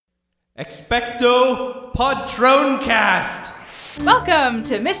Expecto Patroncast! Welcome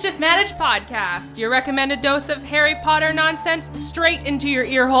to Mischief Managed Podcast, your recommended dose of Harry Potter nonsense straight into your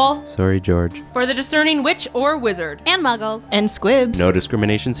ear hole Sorry, George. for the discerning witch or wizard. And muggles. And squibs. No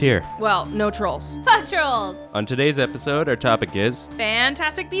discriminations here. Well, no trolls. Fuck trolls. On today's episode, our topic is...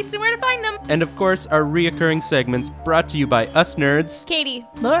 Fantastic beasts and where to find them. And of course, our reoccurring segments brought to you by us nerds. Katie.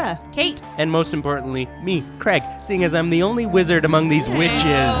 Laura. Kate. And most importantly, me, Craig, seeing as I'm the only wizard among these witches.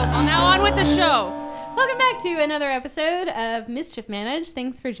 Well, now on with the show. Welcome back to another episode of Mischief Managed.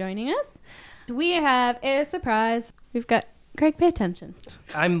 Thanks for joining us. We have a surprise. We've got... Craig, pay attention.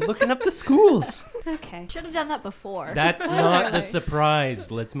 I'm looking up the schools. Okay. Should have done that before. That's not the surprise.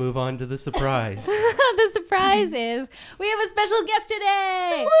 Let's move on to the surprise. The surprise is we have a special guest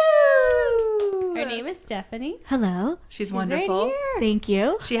today. Woo! Her name is Stephanie. Hello. She's Right wonderful. here. Thank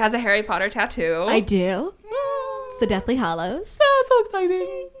you. She has a Harry Potter tattoo. I do. It's the Deathly Hallows. So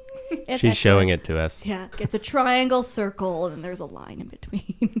exciting. It's She's showing excellent. it to us. Yeah. It's a triangle circle and there's a line in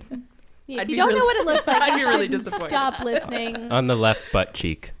between. If I'd you be don't really- know what it looks like, I'd you be really should disappointed. stop listening. On the left butt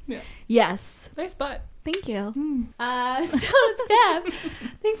cheek. Yes. Nice butt. Thank you. So, Steph,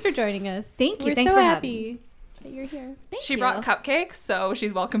 thanks for joining us. Thank you. We're Thanks so for happy that you're here. Thank She you. brought cupcakes, so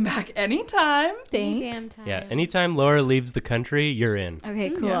she's welcome back anytime. Thanks. Damn time. Yeah, anytime Laura leaves the country, you're in. Okay,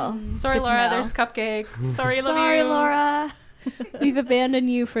 cool. Sorry, Good to Laura, know. there's cupcakes. Sorry, Sorry, Laura. We've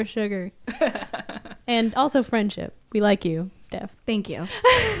abandoned you for sugar. And also friendship. We like you, Steph. Thank you.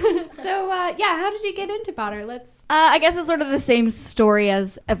 So, how did you get into Potter? Let's... I guess it's sort of the same story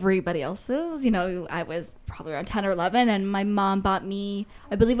as everybody else's. You know, I was probably around 10 or 11, and my mom bought me,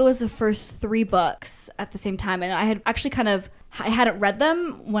 I believe it was the first 3 books at the same time. And I had actually I hadn't read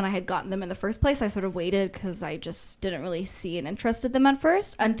them when I had gotten them in the first place. I sort of waited because I just didn't really see an interest in them at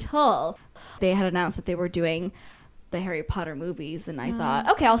first until they had announced that they were doing the Harry Potter movies. And I thought,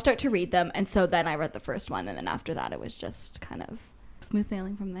 okay, I'll start to read them. And so then I read the first one. And then after that, it was just kind of smooth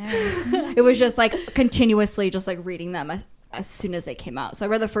sailing from there. It was just like continuously just like reading them as soon as they came out. So I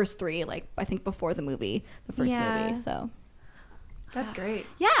read the first 3, like I think before the movie, the first movie. So That's great.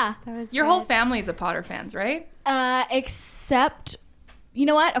 yeah, That was Your good. whole family's a Potter fans, right? except you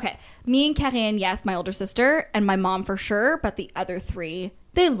know what? Okay, me and Karen, yes, my older sister, and my mom for sure. But the other 3,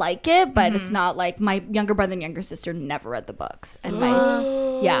 they like it, but it's not like my younger brother and younger sister never read the books, and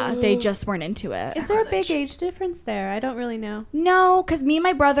they just weren't into it. Is there a big age difference there? I don't really know. No, because me and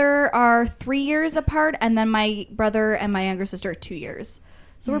my brother are 3 years apart, and then my brother and my younger sister are 2 years.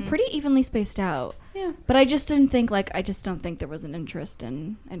 So we're pretty evenly spaced out. Yeah. But I just didn't think, I just don't think there was an interest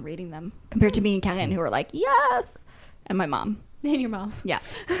in reading them compared to me and Karen, who were like, yes. And my mom. And your mom. Yeah.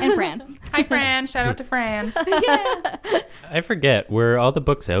 And Fran. Hi, Fran. Shout out to Fran. I forget, were all the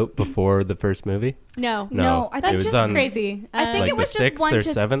books out before the first movie? No. No, I think it was just on Crazy. I think like it was the just 6th 1 or to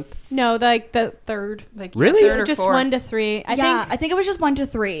 7th. No, like the third. Like Really? third or Just fourth. 1 to 3. I think it was just 1 to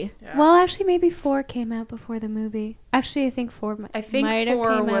 3. Yeah. Well, actually, maybe 4 came out before the movie. Actually, I think 4 I think might have 4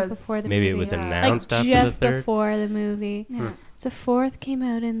 came out was- before the Maybe movie. it was Yeah. announced like after just the third. before the movie. Yeah. So 4th came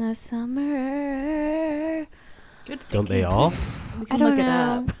out in the summer. Good Don't they thinking. all? We I can don't look it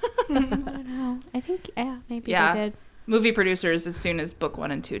know. up. I don't know. I think maybe Yeah. they did. Movie producers, as soon as book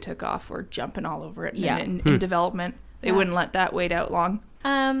 1 and 2 took off, were jumping all over it. Yeah. In development, they Yeah. wouldn't let that wait out long.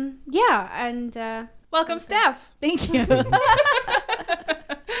 And Welcome, Steph. Thank you.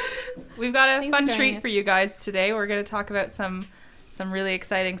 We've got a Thanks fun for joining treat us. for you guys today. We're going to talk about some really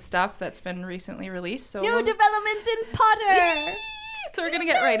exciting stuff that's been recently released. So New developments in Potter. so we're going to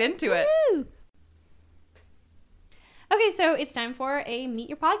get right into it. Woo. okay, so it's time for a Meet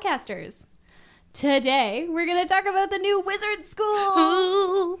Your Podcasters. Today, we're going to talk about the new wizard school.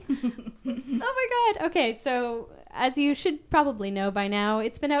 Oh my god. Okay, so as you should probably know by now,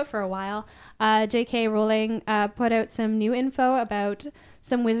 it's been out for a while. J.K. Rowling put out some new info about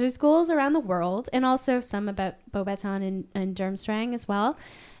some wizard schools around the world, and also some about Beauxbaton and Durmstrang as well.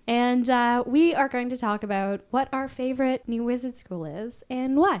 And we are going to talk about what our favorite new wizard school is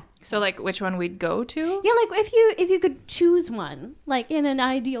and why. So, like, which one we'd go to? Yeah, like if you could choose one, like in an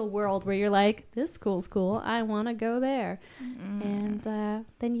ideal world where you're like, this school's cool, I want to go there, and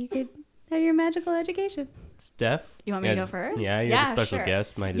then you could have your magical education. Steph? You want me to go first? Yeah, you're Yeah, the special sure.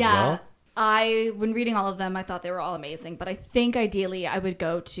 guest. Might as Yeah. well. When reading all of them, I thought they were all amazing, but I think ideally I would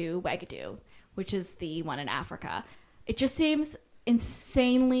go to Wagadu, which is the one in Africa. It just seems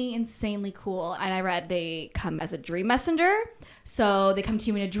insanely cool. And I read they come as a dream messenger. So they come to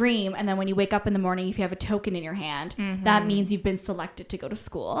you in a dream, and then when you wake up in the morning, if you have a token in your hand, that means you've been selected to go to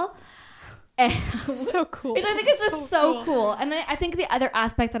school. So cool. I think it's just so cool. And I think the other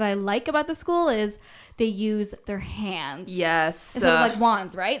aspect that I like about the school is they use their hands. Yes. Instead of like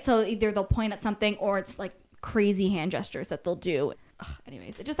wands, right? So either they'll point at something or it's like crazy hand gestures that they'll do.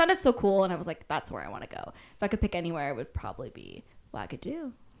 Anyways, it just sounded so cool, and I was like, that's where I want to go. If I could pick anywhere, it would probably be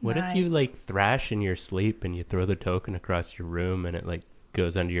Wagadoo. What if you like thrash in your sleep and you throw the token across your room and it like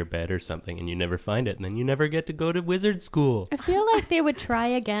goes under your bed or something and you never find it and then you never get to go to wizard school? I feel like they would try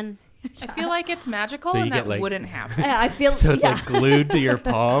again. I feel like it's magical So you and get, that like- wouldn't happen. I feel So it's like glued to your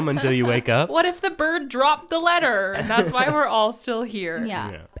palm until you wake up? What if the bird dropped the letter? And that's why we're all still here.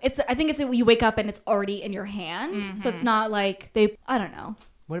 Yeah. I think it's you wake up and it's already in your hand. So it's not like I don't know.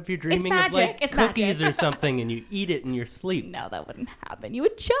 What if you're dreaming magic. of like It's cookies magic. or something and you eat it in your sleep? No, that wouldn't happen. You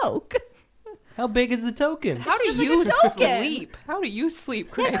would choke. How big is the token? How do just like you a token. sleep? How do you sleep,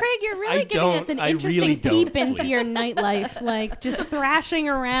 Yeah, Craig? Craig, you're I really giving us don't- an I interesting really don't peep into sleep. your nightlife. Like, just thrashing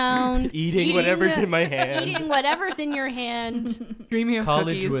around. Eating whatever's in my hand. Eating whatever's in your hand. Dreaming of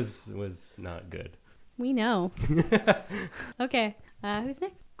College cookies. was not good. We know. Okay, who's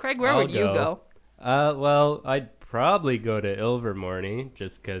next? Craig, where I'll would you go? Well, I'd probably go to Ilvermorny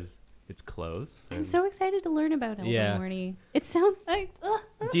just because it's close. I'm and- so excited to learn about Yeah. Ilvermorny. It sounds like...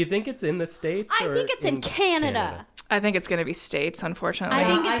 Do you think it's in the States? I or think it's in Canada. I think it's going to be states, unfortunately. I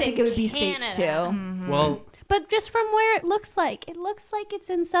think I it's think in it would be states Canada. too. Well, But just from where it looks like it's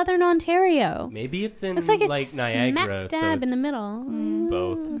in southern Ontario. maybe it's in Looks like it's Niagara, smack so dab it's in the middle.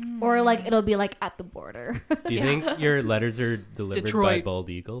 both. Or like it'll be like at the border. Do you think your letters are delivered by Detroit. Bald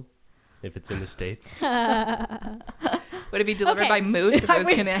Eagle if it's in the States? Would it be delivered Okay. by moose if it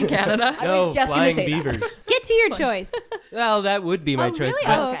was in Canada? No, was just gonna flying say that. beavers. Get to your choice. Well, that would be my Oh, choice, really?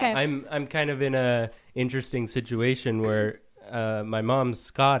 but Oh, okay. I'm kind of in a interesting situation where my mom's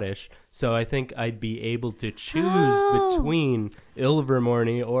Scottish, so I think I'd be able to choose Oh. between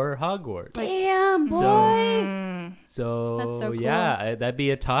Ilvermorny or Hogwarts. Damn, boy. So That's so cool. yeah, that'd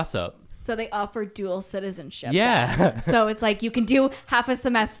be a toss-up. So they offer dual citizenship. Yeah. then. So it's like you can do half a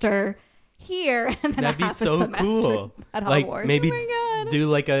semester here and then That'd be half so a semester cool. at Like Hogwarts. maybe Oh do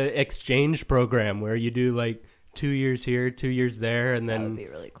like a exchange program where you do like 2 years here, 2 years there, and would then be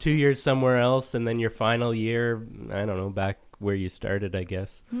really cool. 2 years somewhere else, and then your final year, I don't know, back where you started, I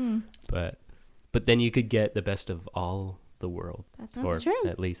guess. But then you could get the best of all the world, or true.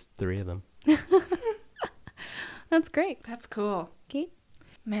 at least 3 of them. That's great. That's cool. Kate?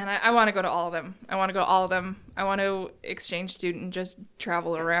 Man, I want to go to all of them. I want to go to all of them. I want to exchange student and just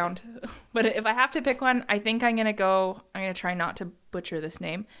travel around. But if I have to pick one, I think I'm going to try not to butcher this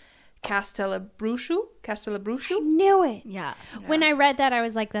name. Castellabruchu? Knew it. Yeah. When I read that, I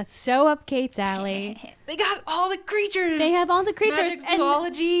was like, that's so up Kate's alley. They got all the creatures. They have all the creatures. Magic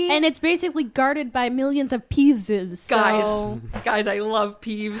zoology. And it's basically guarded by millions of Peeveses. So. Guys, I love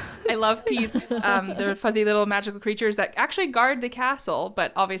peeves. I love peeves. They're fuzzy little magical creatures that actually guard the castle,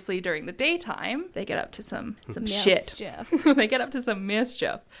 but obviously during the daytime, they get up to some shit. Mischief. They get up to some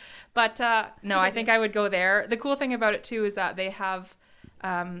mischief. But no, I think I would go there. The cool thing about it too is that they have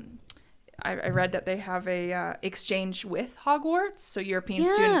I read that they have a exchange with Hogwarts, so European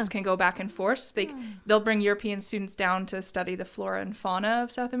students can go back and forth. They'll bring European students down to study the flora and fauna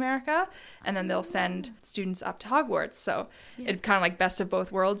of South America, and then they'll send students up to Hogwarts. So it's kind of like best of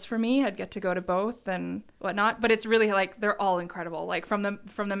both worlds for me. I'd get to go to both and whatnot. But it's really like they're all incredible. Like from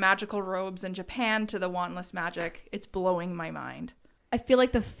the magical robes in Japan to the wandless magic, it's blowing my mind. I feel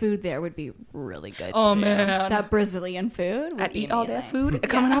like the food there would be really good. Oh, too. man. That Brazilian food. Would I'd be eat all that amazing. food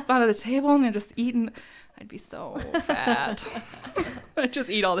coming up out of the table and just eating. I'd be so fat. I'd just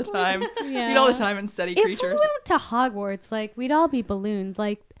eat all the time. Yeah. Eat all the time and study If creatures. we went to Hogwarts, like, we'd all be balloons.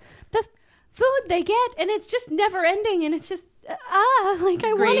 Like, the food they get, and it's just never ending, and it's just, like, I want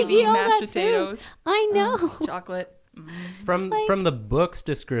to Gravy, eat all mashed that potatoes, food. I know. chocolate. From the book's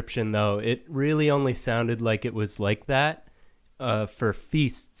description, though, it really only sounded like it was like that for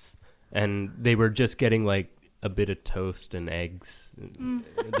feasts, and they were just getting like a bit of toast and eggs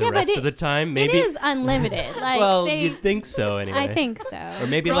the rest of the time. Maybe It is unlimited. Like, well, you'd think so anyway. I think so. Or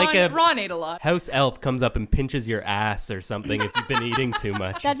maybe like a Ron ate a lot. house elf comes up and pinches your ass or something if you've been eating too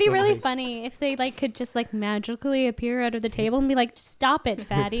much. or That'd be really something. funny if they like could just like magically appear out of the table and be like, "Stop it,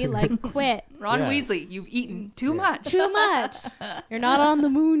 fatty! Like, quit. Ron Yeah. Weasley, you've eaten too much. Too much. You're not on the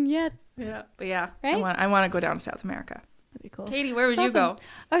moon yet." Yeah, but yeah, Right? I want to go down to South America. That'd be cool. Katie, where would That's you awesome.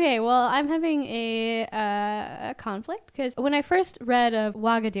 go? Okay, well, I'm having a conflict because when I first read of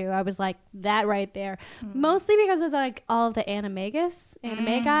Wagadoo, I was like, that right there. Mostly because of like all of the animagus,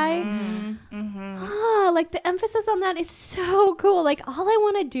 anime guy. Like the emphasis on that is so cool. Like all I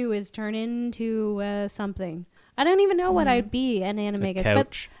want to do is turn into something. I don't even know what I'd be an animagus,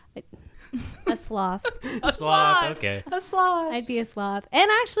 couch. but A sloth. Sloth. Okay. A sloth. I'd be a sloth. And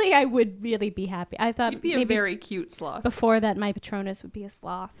actually, I would really be happy. I thought You'd be a maybe very cute sloth. before that my Patronus would be a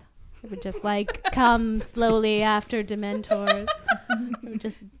sloth. It would just like come slowly after Dementors. It would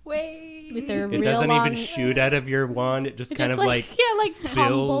just Wait. with their It real doesn't long, even shoot out of your wand. It just it kind just of like spills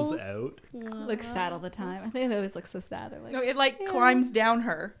tumbles. out. Looks sad all the time. I think they always look so sad. They're like, No, it like climbs down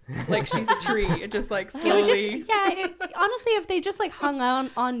her like she's a tree. It just like It would slowly. honestly, if they just like hung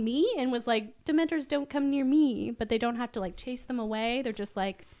on me and was like, Dementors don't come near me, but they don't have to like chase them away. They're just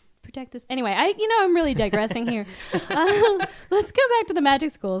like, protect this. Anyway, I'm really digressing here. Let's go back to the magic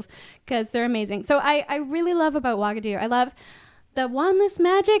schools because they're amazing. So I really love about Wagadir. I love the wandless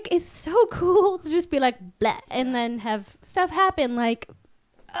magic is so cool to just be like, blah, and then have stuff happen like,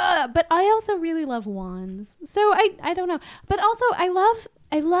 but I also really love wands. So I don't know. But also I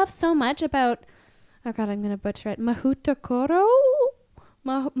love so much about, oh God, I'm going to butcher it. Mahutakoro?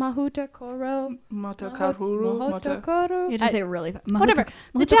 Mahutakoro? Mahutakoro? you just say it really fast. Whatever.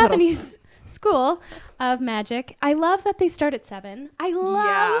 The Japanese school of magic. I love that they start at 7. I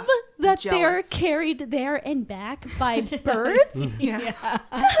love that they're jealous. carried there and back by birds. Yeah.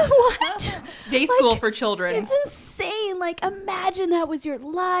 What? Day school for children. It's insane. Like, imagine that was your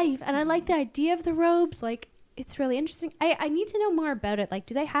life. And I like the idea of the robes. Like, it's really interesting. I need to know more about it. Like,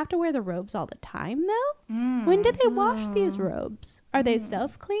 do they have to wear the robes all the time, though? When do they wash these robes? Are they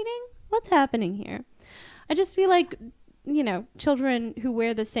self-cleaning? What's happening here? I just feel like, children who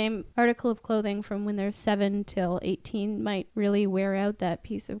wear the same article of clothing from when they're 7 till 18 might really wear out that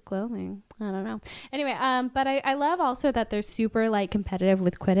piece of clothing. I don't know. Anyway, but I love also that they're super like competitive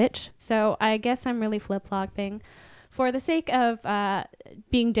with Quidditch. So I guess I'm really flip-flopping. For the sake of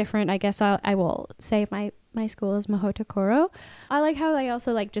being different, I guess I will say my school is Mahotakoro. I like how they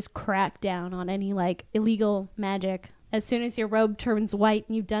also like just crack down on any like illegal magic. As soon as your robe turns white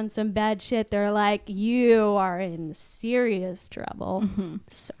and you've done some bad shit, they're like, you are in serious trouble,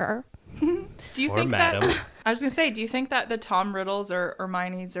 sir. Do you Or think madam. that? I was gonna say, do you think that the Tom Riddles or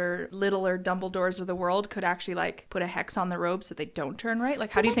Hermione's or Little or Dumbledores of the world could actually like put a hex on the robe so they don't turn right?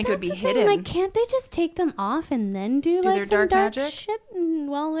 Like, how do you think it would be That's the thing, hidden? Like, can't they just take them off and then do like their some dark dark magic? shit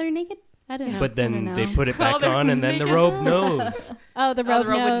while they're naked? I don't know. But I then don't know. they put it Well, back they're on, and then the naked. robe knows. Oh, the robe,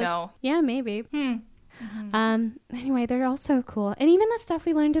 the robe would knows. know. Yeah, maybe. Anyway, they're all so cool. And even the stuff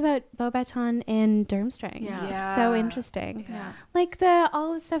we learned about Beauxbaton and Durmstrang. Yeah. So interesting. Yeah. Like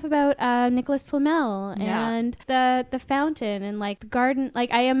all the stuff about Nicholas Flamel and the fountain and like the garden.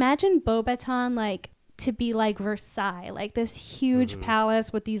 Like I imagine Beauxbaton like to be like Versailles, like this huge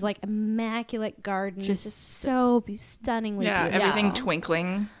palace with these like immaculate gardens, just so stunningly Yeah, beautiful. everything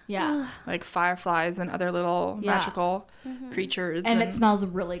twinkling, Yeah. like fireflies and other little Yeah. magical creatures. And it smells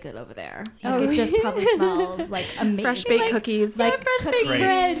really good over there. Oh, Like, it just probably smells like amazing. fresh baked cookies, like fresh baked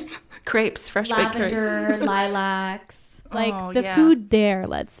cookies, crepes, fresh baked crepes. lavender, lilacs. Like Oh, the yeah. food there,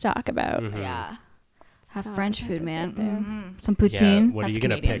 let's talk about. Yeah. Have Talk French about food, it man. there. Mhm. Some Yeah, poutine. what are That's you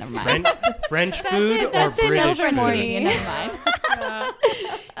gonna Canadian, pick? never mind. French food or that's in British Ilvermorny. food? Canadian, never mind.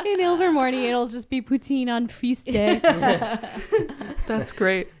 In Ilvermorny, it'll just be poutine on feast day. That's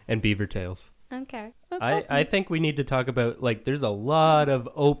great. And beaver tails. Okay. That's awesome. I think we need to talk about, like, there's a lot of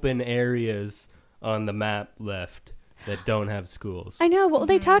open areas on the map left that don't have schools. I know. Well,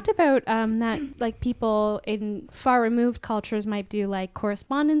 they talked about that like people in far removed cultures might do like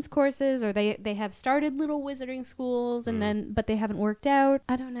correspondence courses, or they have started little wizarding schools and then but they haven't worked out.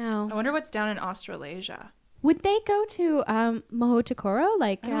 I don't know. I wonder what's down in Australasia. Would they go to Mahotakoro,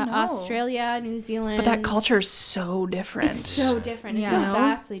 like I don't know. Australia, New Zealand? But that culture's so different. It's so different. It's Yeah. so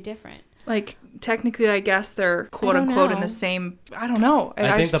vastly different. Like, technically, I guess they're quote don't unquote in know. the same. I don't know.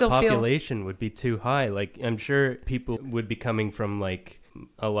 I think the still feel. population would be too high. Like, I'm sure people would be coming from, like,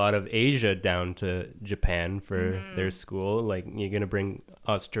 a lot of Asia down to Japan for their school. Like, you're going to bring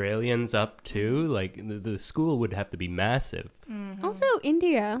Australians up too. Like, the school would have to be massive. Also,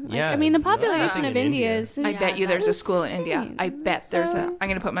 India. Like, Yeah, I mean, the nothing population in of India India. is. I bet you there's a school in India. insane. I bet there's a. I'm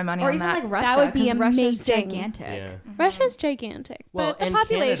gonna put my money Or on even that. like Russia. That would be 'cause Russia's amazing. gigantic. Yeah. Russia's gigantic, Well, but the and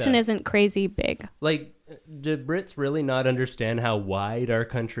population Canada. isn't crazy big. Like, do Brits really not understand how wide our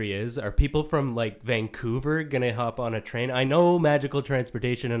country is? Are people from, like, Vancouver gonna hop on a train? I know magical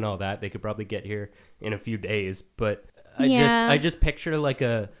transportation and all that. They could probably get here in a few days, but Yeah. I just picture like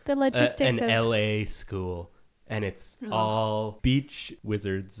The logistics an of LA school, and it's all beach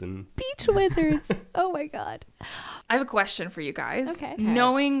wizards and beach wizards. Oh my god. I have a question for you guys. Okay.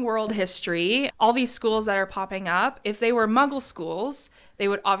 Knowing world history, all these schools that are popping up, if they were Muggle schools, they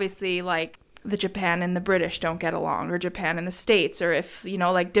would obviously like the Japan and the British don't get along, or Japan and the States, or if, you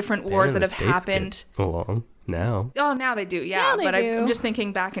know, like different Japan wars and that the have States happened. get along now. Oh, now they do, yeah. Now they But do. I'm just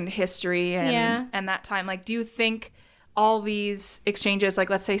thinking back into history and that time. Like, do you think all these exchanges, like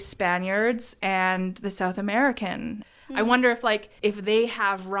let's say Spaniards and the South American, I wonder if they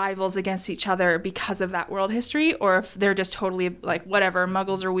have rivals against each other because of that world history, or if they're just totally like, whatever,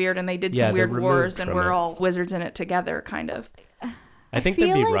 Muggles are weird and they did Yeah, some they're weird removed wars and from we're it. all wizards in it together, kind of. I think feel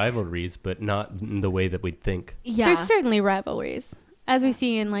there'd be like- rivalries, but not in the way that we'd think. Yeah. There's certainly rivalries. As we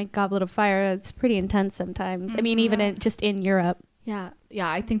see in like Goblet of Fire, it's pretty intense sometimes. I mean, even just in Europe. Yeah,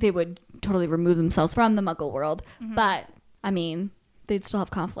 I think they would totally remove themselves from the Muggle world, but I mean, they'd still have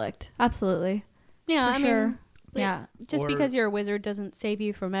conflict. Absolutely, Yeah, for I sure. mean, Yeah, just Or- because you're a wizard doesn't save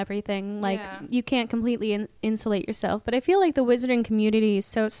you from everything. Like, Yeah. you can't completely insulate yourself. But I feel like the wizarding community is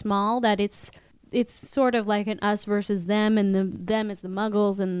so small that it's sort of like an us versus them, and them is the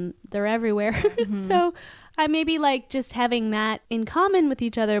Muggles, and they're everywhere. So I maybe like just having that in common with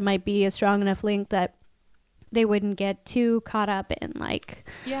each other might be a strong enough link that they wouldn't get too caught up in like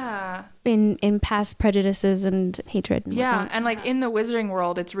Yeah. in past prejudices and hatred. And Yeah, whatnot. and like in the wizarding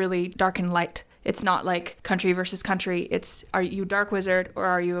world, it's really dark and light. It's not like country versus country. It's, are you dark wizard or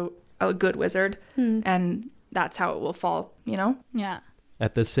are you a good wizard? And that's how it will fall, you know? yeah.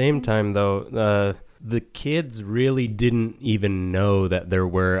 At the same time, though, the kids really didn't even know that there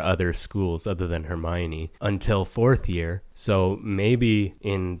were other schools other than Hermione until 4th year. So maybe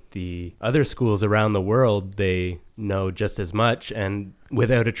in the other schools around the world, they know just as much. And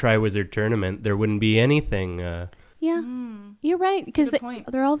without a Triwizard tournament, there wouldn't be anything. Yeah, you're right, because Good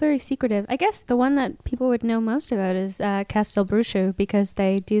point. they're all very secretive. I guess the one that people would know most about is Castel Bruchu, because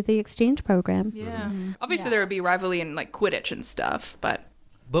they do the exchange program. Yeah. Obviously, there would be rivalry in like Quidditch and stuff, but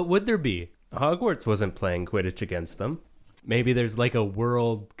But would there be? Hogwarts wasn't playing Quidditch against them. Maybe there's like a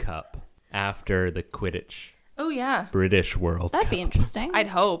World Cup after the Quidditch oh yeah, British World That'd Cup. be interesting. I'd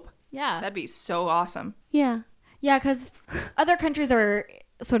hope. yeah, That'd be so awesome. Yeah, yeah, because other countries are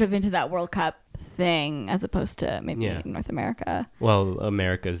sort of into that World Cup thing as opposed to maybe Yeah. North America. Well,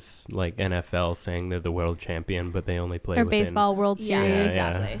 America's like NFL saying they're the world champion, but they only play or within. baseball World Yeah, Series.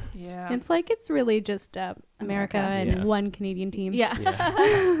 exactly. Yeah. It's like it's really just America and Yeah. one Canadian team. Yeah.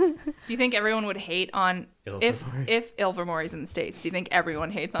 Do you think everyone would hate on Ilvermorny. if Ilvermorny's in the States? Do you think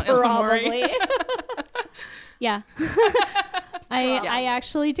everyone hates on Ilvermorny? Probably. Yeah. I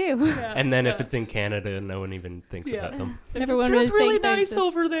actually do. And then if it's in Canada, no one even thinks about them. Everyone It's would really think they're nice just-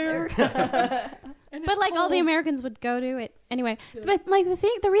 over there. But like all the Americans would go to it anyway. But like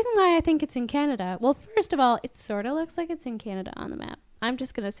the reason why I think it's in Canada, well, first of all, it sort of looks like it's in Canada on the map. I'm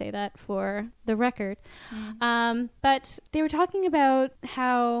just gonna say that for the record. But they were talking about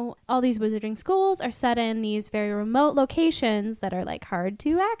how all these wizarding schools are set in these very remote locations that are like hard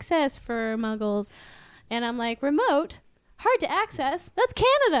to access for Muggles, and I'm like, remote, hard to access? That's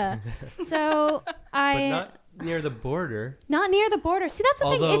Canada. So But I. not near the border. Not near the border. See, that's the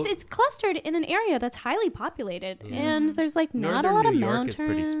Although- thing. It's clustered in an area that's highly populated, and there's like not Northern a lot of New York mountains. is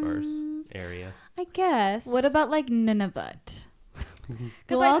pretty sparse area. I guess. What about like Nunavut? Because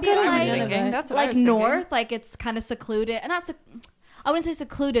Well, I'll go to I was Nunavut. thinking. That's what I like was thinking. north, like it's kind of secluded, and not. I wouldn't say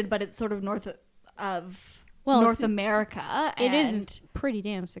secluded, but it's sort of north of North it's- America. It is and- pretty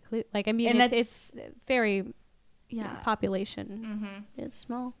damn secluded. Like I mean, And it's very yeah. population is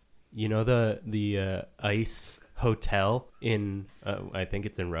small. You know the ice hotel in I think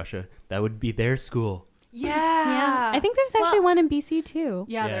it's in Russia. That would be their school. Yeah. I think there's actually one in BC too.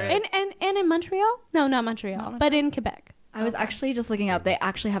 Yeah, Yeah. there And, is. and in Montreal? No, not Montreal, but in Quebec. I was actually just looking up. They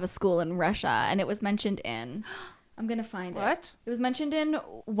actually have a school in Russia, and it was mentioned in. I'm gonna find it. What? It was mentioned in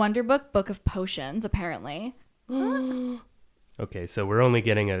Wonder Book of Potions, apparently. Okay, so we're only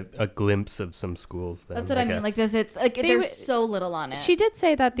getting a glimpse of some schools then. That's what I mean. guess. Like this, it's like They there's w- so little on it. She did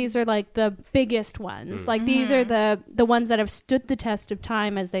say that these are like the biggest ones. Like these are the ones that have stood the test of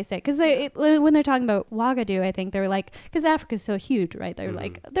time, as they say. Because when they're talking about Ouagadougou, I think they were like, because Africa's so huge, right? They're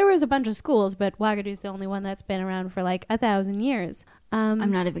like, there was a bunch of schools, but Ouagadou's the only one that's been around for like 1,000 years.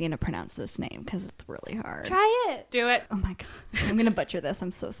 I'm not even gonna pronounce this name because it's really hard. Try it. Do it. Oh my god, I'm gonna butcher this.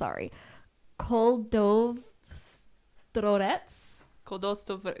 I'm so sorry. Koldovstrorets.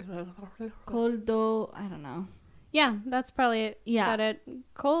 Koldo. I don't know. Yeah, that's probably it. Yeah. Got it.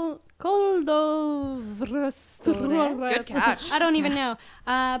 Good catch. I don't even know.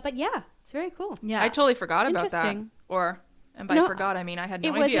 But yeah, it's very cool. Yeah. I totally forgot about that. Interesting. And by No, forgot, I mean I had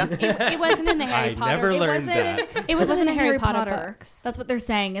It no idea. wasn't. It wasn't in the Harry I Potter. never It learned wasn't- that. It wasn't in the Harry Potter Potter books. That's what they're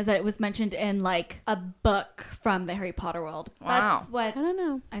saying, is that it was mentioned in like a book from the Harry Potter world. Wow. That's what I don't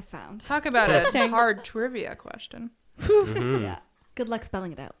know. I found. Talk about a Interesting. hard trivia question. Mhm. Yeah. Good luck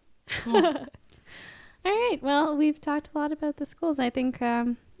spelling it out. All right. Well, we've talked a lot about the schools. I think,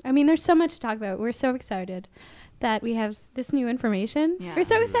 there's so much to talk about. We're so excited that we have this new information. Yeah. We're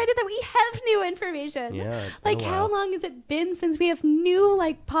so excited that we have new information. Yeah, it's been Like, a how while. long has it been since we have new,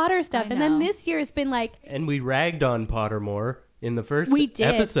 like, Potter stuff? I And then know. this year has been like, And we ragged on Pottermore in the first We did.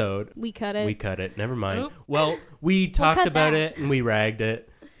 episode. we cut it. We cut it. Never mind. Oop. Well, we talked cut about that. it and we ragged it,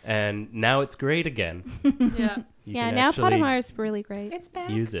 and now it's great again. Yeah. You Yeah, can now actually Pottermore's really great. It's back.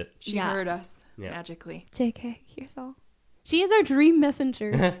 use it. She Yeah. heard us Yeah. magically. JK, here's all. She is our dream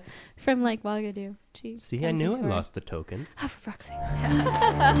messengers from, like, Wagadu. She See, I comes knew I into our- lost the token. Oh, for fuck's sake.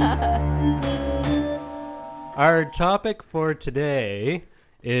 Our topic for today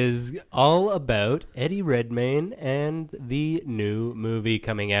is all about Eddie Redmayne and the new movie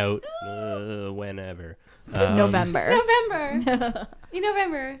coming out whenever. November. November. In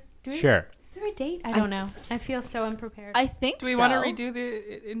November. Do we, Sure. Is there a date? I don't know. I feel so unprepared. I think Do we so. want to redo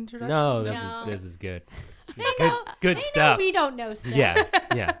the introduction? No, No. this is good. They Good, know- good they stuff. know we don't know stuff. Yeah,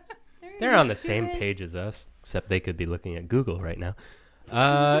 yeah. They're on the used to same it. page as us, except they could be looking at Google right now.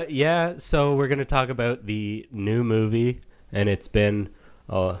 Yeah, so we're going to talk about the new movie, and it's been,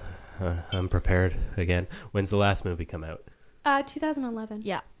 I'm prepared again. When's the last movie come out? 2011.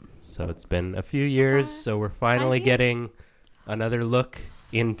 Yeah. So it's been a few years, so we're finally 5 years? getting another look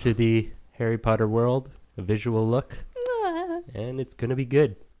into the Harry Potter world, a visual look, and it's going to be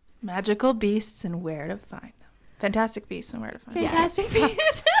good. Magical beasts and where to find them. Fantastic beasts and where to find them. Fantastic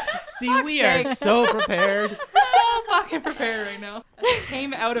Beasts. See, we are sakes. so prepared. So fucking prepared right now. As it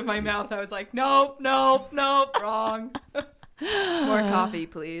came out of my mouth, I was like, nope, wrong. More coffee,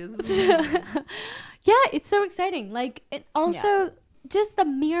 please. Yeah, it's so exciting. Like, it also, just the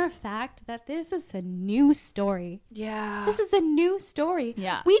mere fact that this is a new story. Yeah. This is a new story.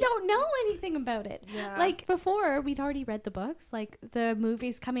 Yeah. We don't know anything about it. Yeah. Like, before, we'd already read the books. Like, the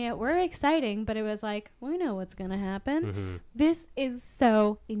movies coming out were exciting, but it was like, we know what's going to happen. Mm-hmm. This is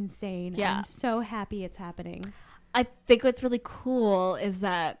so insane. Yeah. I'm so happy it's happening. I think what's really cool is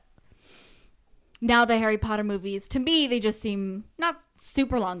that now the Harry Potter movies, to me, they just seem not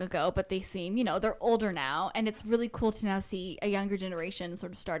super long ago, but they seem, they're older now. And it's really cool to now see a younger generation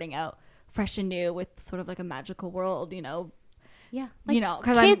sort of starting out fresh and new with sort of like a magical world, Yeah.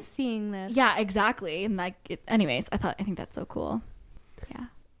 because kids seeing this. Yeah, exactly. And anyways, I think that's so cool. Yeah.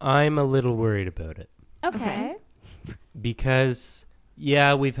 I'm a little worried about it. Okay. Because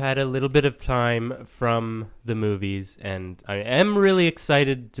we've had a little bit of time from the movies, and I am really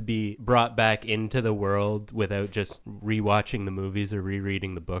excited to be brought back into the world without just rewatching the movies or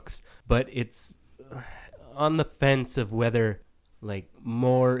rereading the books. But it's on the fence of whether like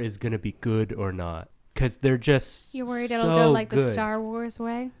more is going to be good or not, because they're just You're worried so it'll go like the good. Star Wars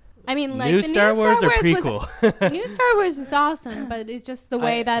way? I mean, like, New the Star Wars or was- prequel? New Star Wars was awesome, but it's just the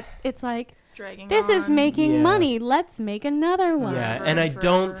way that it's like, Dragging this is on. making Yeah. money. Let's make another one. Yeah, Forever and I and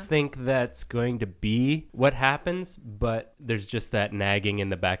don't forever. think that's going to be what happens, but there's just that nagging in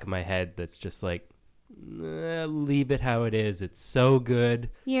the back of my head that's just like, leave it how it is. It's so good.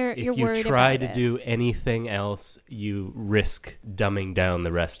 You're If you worried try about to it. do anything else, you risk dumbing down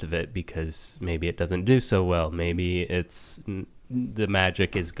the rest of it because maybe it doesn't do so well. Maybe the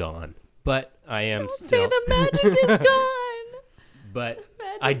magic is gone. But I am Don't say still. the magic is gone. But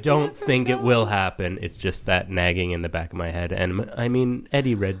I don't think it will happen. It's just that nagging in the back of my head. And I mean,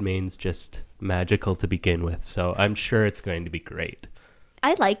 Eddie Redmayne's just magical to begin with, so I'm sure it's going to be great.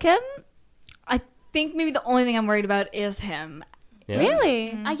 I like him. I think maybe the only thing I'm worried about is him. Yeah? Really?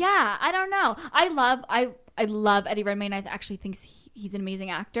 Yeah, I don't know. I love Eddie Redmayne. I actually think he's an amazing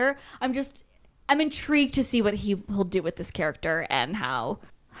actor. I'm intrigued to see what he'll do with this character and how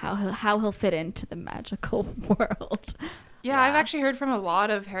he'll fit into the magical world. Yeah, I've actually heard from a lot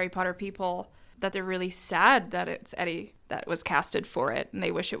of Harry Potter people that they're really sad that it's Eddie that was casted for it, and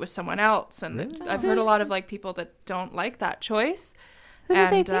they wish it was someone else. And Really? I've heard a lot of like people that don't like that choice. Who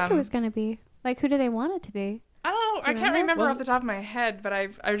did they And, think it was going to be? Like, who do they want it to be? I don't know. I you can't remember? remember off the top of my head, but I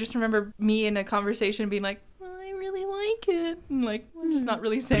just remember me in a conversation being like, I really like it, and like I'm just not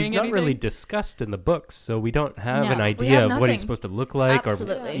really But saying he's not anything. really discussed in the books, so we don't have No, an we idea have of what he's nothing. supposed to look like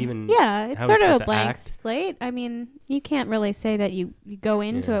Absolutely. or even Yeah, it's how sort he's of a supposed to blank act. slate. I mean, you can't really say that you go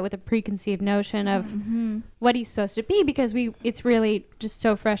into Yeah. it with a preconceived notion of what he's supposed to be because it's really just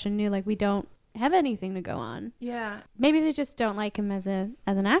so fresh and new. Like, we don't have anything to go on. Yeah. Maybe they just don't like him as an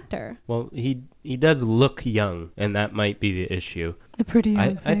actor. Well, he does look young, and that might be the issue. A pretty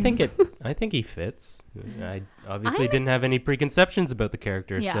I think he fits. I obviously I'm- didn't have any preconceptions about the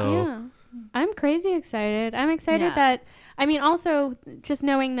character, Yeah. so Yeah. I'm crazy excited. I'm excited Yeah. that, I mean, also just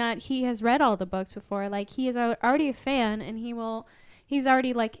knowing that he has read all the books before, like he is already a fan and he will he's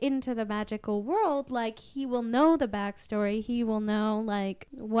already like into the magical world, like he will know the backstory, he will know like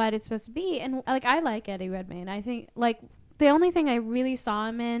what it's supposed to be. And like I like Eddie Redmayne. I think like the only thing I really saw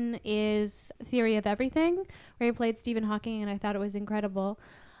him in is Theory of Everything, where he played Stephen Hawking, and I thought it was incredible.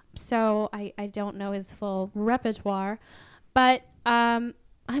 So I don't know his full repertoire, but I'm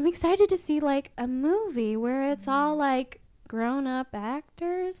excited to see like a movie where it's all like grown up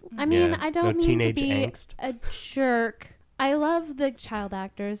actors. I mean, I don't mean to be angst. a jerk. I love the child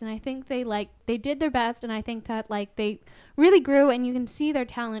actors, and I think they did their best, and I think that like they really grew, and you can see their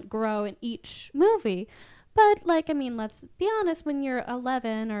talent grow in each movie. But like, I mean, let's be honest, when you're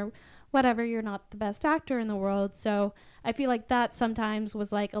 11 or whatever, you're not the best actor in the world. So I feel like that sometimes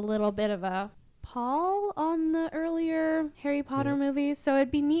was like a little bit of a pall on the earlier Harry Potter movies. So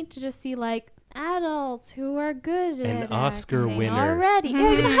it'd be neat to just see like adults who are good An at Oscar acting winner. already.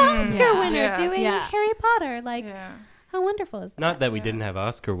 An Oscar winner doing Yeah. Harry Potter. Like, how wonderful is that? Not that we didn't have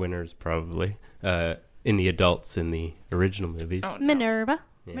Oscar winners, probably, in the adults in the original movies. Oh, no. Minerva.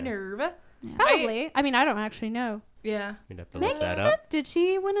 Yeah. Minerva. Probably. I mean, I don't actually know. Yeah. We'd have to look Maggie that Smith, up. did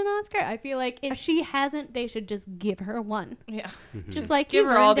she win an Oscar? I feel like if she hasn't, they should just give her one. Yeah. Just like give you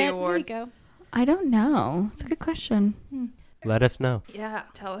her all earned the it. Here you awards. go. I don't know. It's a good question. Let us know. Yeah.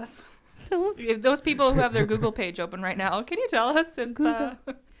 Tell us. Tell us. If those people who have their Google page open right now, can you tell us? And,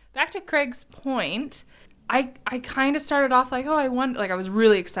 back to Craig's point, I kind of started off like, I was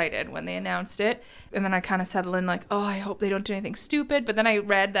really excited when they announced it. And then I kind of settled in like, I hope they don't do anything stupid. But then I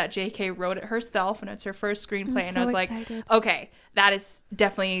read that JK wrote it herself and it's her first screenplay. And I was like, okay, that is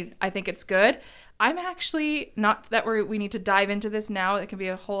definitely, I think it's good. I'm actually, not that we need to dive into this now. It can be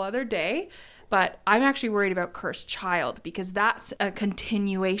a whole other day. But I'm actually worried about Cursed Child because that's a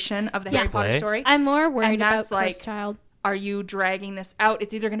continuation of the Harry Potter Play. story. I'm more worried And about that's like- Cursed Child. Are you dragging this out?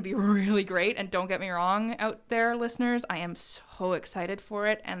 It's either going to be really great, and don't get me wrong out there, listeners, I am so excited for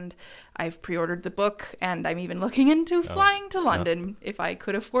it, and I've pre-ordered the book, and I'm even looking into flying to London if I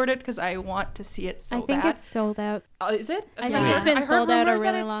could afford it, because I want to see it so I think bad. it's sold out. Is it? I think it's been I heard sold out a rumors that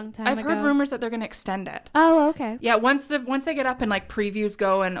really it's- long time I've heard ago. rumors that they're going to extend it. Oh, okay. Yeah, once they get up and like previews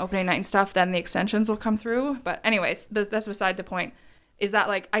go and opening night and stuff, then the extensions will come through. But anyways, that's beside the point. Is that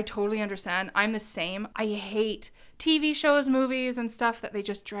like I totally understand. I'm the same. I hate TV shows, movies, and stuff that they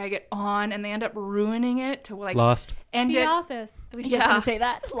just drag it on and they end up ruining it to like Lost. end The it. Office. We Yeah. just gonna say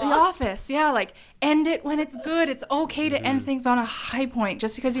that. The Office, yeah, like end it when it's good. It's okay to end things on a high point.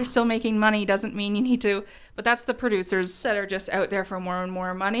 Just because you're still making money doesn't mean you need to. But that's the producers that are just out there for more and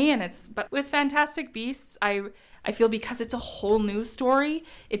more money. And but with Fantastic Beasts, I feel because it's a whole new story,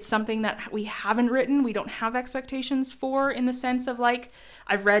 it's something that we haven't written, we don't have expectations for, in the sense of like,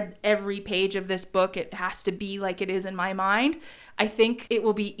 I've read every page of this book, it has to be like it is in my mind. I think it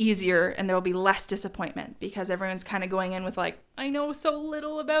will be easier and there will be less disappointment because everyone's kind of going in with like, I know so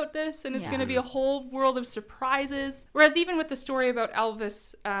little about this and it's going to be a whole world of surprises. Whereas even with the story about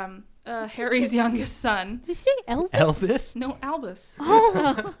Elvis, Harry's youngest son. Did you say Elvis? Elvis? No, Albus.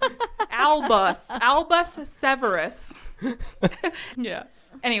 Oh. Albus Severus. Yeah.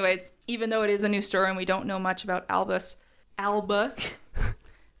 Anyways, even though it is a new story and we don't know much about Albus,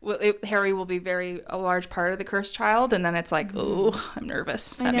 Harry will be a large part of the Cursed Child, and then it's like, oh, I'm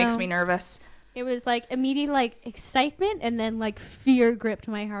nervous. That makes me nervous. It was like immediate like excitement and then like fear gripped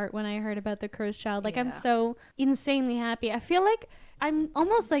my heart when I heard about the Cursed Child. Like I'm so insanely happy. I feel like I'm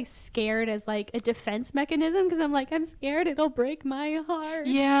almost like scared as like a defense mechanism because I'm like, I'm scared it'll break my heart.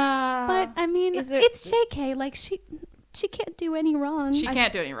 Yeah. But I mean, it's JK. Like she can't do any wrong. She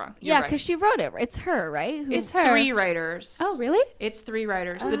can't do any wrong. You're Yeah, right. because she wrote it. It's her, right? It's her. 3 writers. Oh, really? It's 3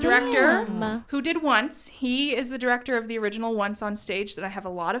 writers. The director, who did Once, he is the director of the original Once on Stage, that I have a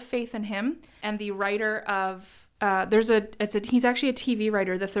lot of faith in him. And the writer of, he's actually a TV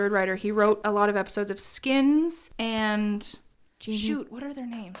writer, the 3rd writer. He wrote a lot of episodes of Skins and, what are their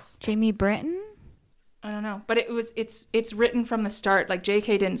names? Jamie Britton? I don't know. But it's written from the start. Like JK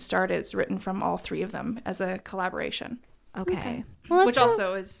didn't start it. It's written from all 3 of them as a collaboration. Okay. Well, Which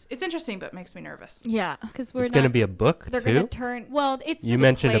also it's interesting, but makes me nervous. Yeah. because we're It's not. going to be a book, They're too? going to turn... Well, it's You the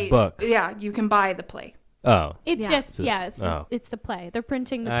mentioned Play- a book. Yeah, you can buy the play. Oh. It's Yeah. just So- it's the play. They're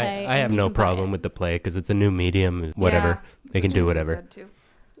printing the play. I have and you no can buy problem it. with the play because it's a new medium. Whatever. Yeah, They can that's do what JK whatever. said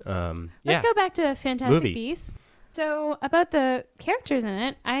too. Let's go back to Fantastic Movie. Beasts. So about the characters in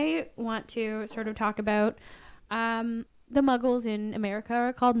it, I want to sort of talk about the Muggles in America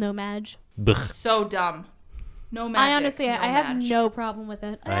are called No-Maj. So dumb. No magic. I honestly, no I have match. no problem with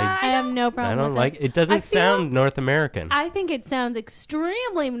it. I I have no problem I don't with like it. it. Doesn't I feel- sound North American. I think it sounds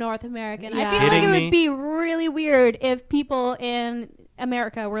extremely North American. Yeah. I feel like Kidding it me? would be really weird if people in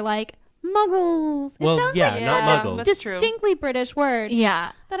America were like, muggles. Well, it sounds yeah, like not such a muggles. That's true. distinctly British word.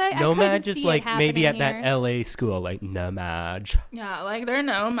 Yeah. That I No-Maj couldn't is see like it maybe at happening that here. LA school, like No-Maj. Yeah, like they're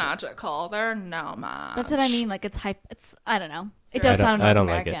no magical. They're no match. That's what I mean. Like it's hype. It's I don't know. It very- does sound I North don't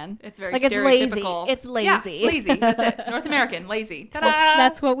like it. American. It's very Like it's lazy. stereotypical. It's lazy. Yeah, it's lazy. That's it. North American, lazy. Ta-da!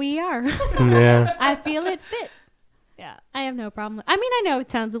 That's what we are. Yeah. I feel it fits. Yeah. I have no problem. I mean, I know it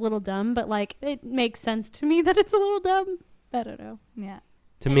sounds a little dumb, but like it makes sense to me that it's a little dumb. I don't know. Yeah.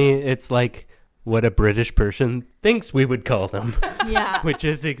 To me, it's like what a British person thinks we would call them, Yeah. which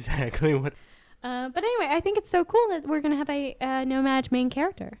is exactly what. But anyway, I think it's so cool that we're gonna have a No-Maj main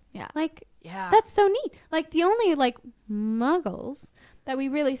character. Yeah. Like Yeah. that's so neat. Like the only like muggles that we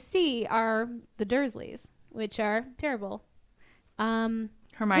really see are the Dursleys, which are terrible.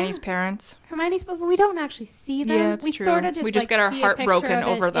 Hermione's parents. Hermione's, but we don't actually see them. Yeah, it's we true. sort of just We just like, get our see a heart picture broken of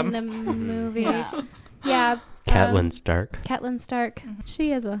it over them. in the movie. Yeah. Yeah. Catelyn Stark. Catelyn Stark.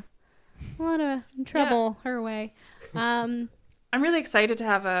 She has a lot of trouble her way. I'm really excited to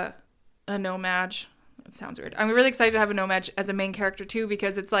have a No-Maj. It sounds weird. I'm really excited to have a No-Maj as a main character too,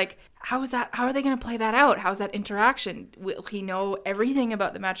 because it's like, how are they going to play that out? How's that interaction? Will he know everything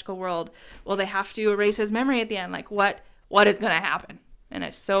about the magical world? Will they have to erase his memory at the end? Like what is going to happen? And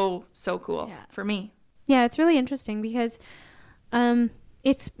it's so cool for me. Yeah, it's really interesting because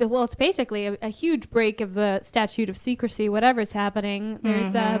it's basically a huge break of the statute of secrecy, whatever's happening.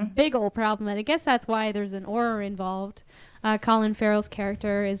 There's a big old problem, and I guess that's why there's an Auror involved. Colin Farrell's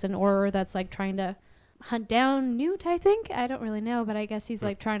character is an Auror that's like trying to hunt down Newt, I think. I don't really know, but I guess he's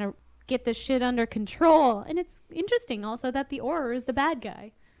like trying to get this shit under control. And it's interesting also that the Auror is the bad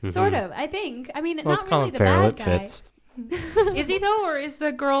guy. Sort of, I think. I mean, Well, it's not really Colin the Farrell. bad It guy. fits. Is he though, or is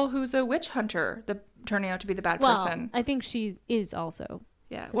the girl who's a witch hunter turning out to be the bad Well, person? I think she is also.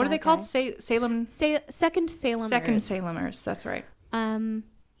 Yeah. the What are they bad called? guy. Salem. Second Salemers. Second Salemers. That's right.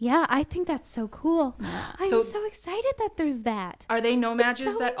 Yeah, I think that's so cool. I'm So- so excited that there's that. Are they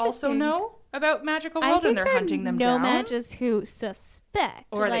No-Mages so that also interesting. know about magical I world think and they're hunting them down? No-Mages who suspect.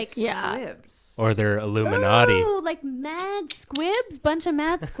 Or are like, they squibs? Or they're Illuminati. Ooh, like mad squibs, bunch of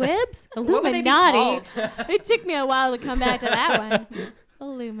mad squibs. What would they be Illuminati. called? It took me a while to come back to that one.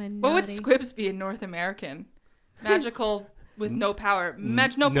 Illuminati. What would squibs be in North American? Magical with no power.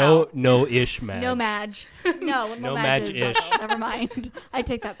 No power. No-ish Maj. No Madge. No, No Madge is Madge-ish. special. Never mind. I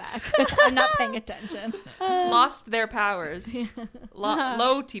take that back. I'm not paying attention. Lost their powers.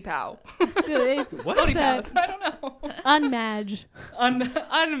 Low T-pow. It's Low T-pows. I don't know. unmage. Unmad.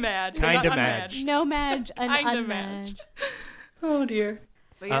 Kinda Not Madge. unmadged. No Madge and Kinda unmage. Madge. Oh dear.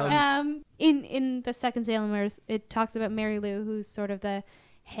 But yeah. In the Second Salemers, it talks about Mary Lou, who's sort of the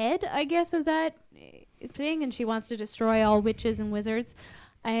head, I guess, of that thing, and she wants to destroy all witches and wizards.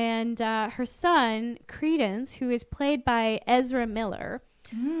 And her son, Credence, who is played by Ezra Miller,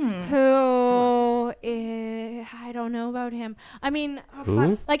 who I don't know about him. I mean,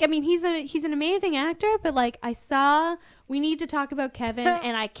 Who? he's an amazing actor, but like we need to talk about Kevin,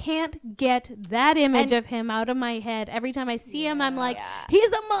 and I can't get that image of him out of my head. Every time I see him, I'm like,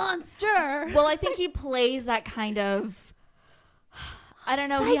 he's a monster. Well, I think he plays that kind of. I don't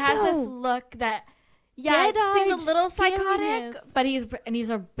know. He has Psycho. this look that. Yeah, it Dead-eyed seems a little psychotic, scariness.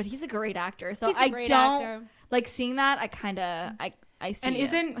 but he's a great actor. So He's a I great don't actor. like seeing that. I see. And it.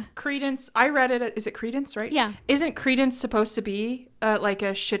 isn't Credence? I read it. Is it Credence? Right? Yeah. Isn't Credence supposed to be like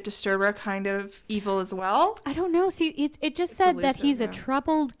a shit disturber kind of evil as well? I don't know. See, it just It's said that elusive, he's a yeah.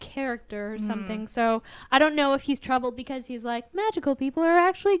 troubled character or something. So I don't know if he's troubled because he's like, magical people are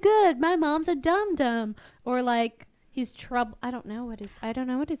actually good. My mom's a dum-dum. Or like he's trouble. I don't know what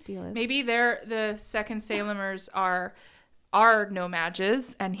his deal is. Maybe the Second Salemers are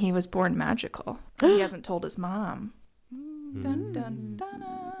No-Mages, and he was born magical. And he hasn't told his mom. Dun, dun, dun,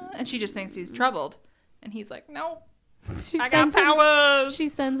 and she just thinks he's troubled, and he's like, "No, She I got sends him- powers." She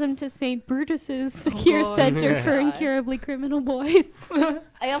sends him to St. Brutus's secure center for incurably criminal boys.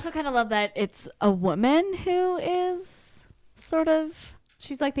 I also kind of love that it's a woman who is sort of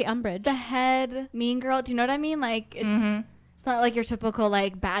She's like the Umbridge. the head mean girl. Do you know what I mean? Like it's not like your typical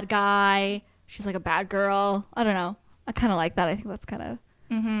like bad guy. She's like a bad girl. I don't know. I kind of like that. I think that's kind of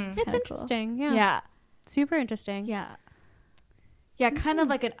It's kinda cool. interesting. Yeah. yeah. Super interesting. Yeah, kind of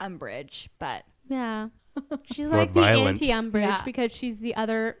like an Umbridge, but Yeah. She's More like the violent. anti-Umbridge Yeah. because she's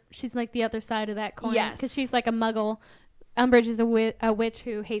like the other side of that coin. Yes. Because she's like a muggle. Umbridge is a witch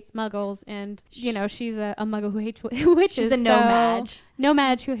who hates muggles, and, you know, she's a muggle who hates witches. she's a no-Madge.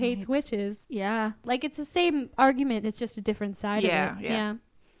 No-Madge who hates witches. Yeah. Like, it's the same argument. It's just a different side Yeah, of it.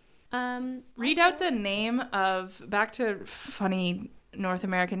 yeah. Read out the name of, back to funny North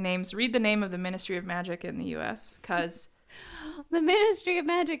American names, read the name of the Ministry of Magic in the U.S., because the Ministry of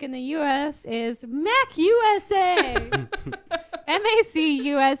Magic in the U.S. is MAC USA. MAC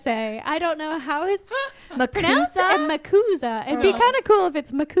USA. I don't know how it's pronounced. And Makuza. It'd be kind of cool if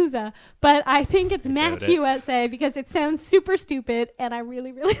it's Makuza, but I think it's MAC USA because it sounds super stupid, and I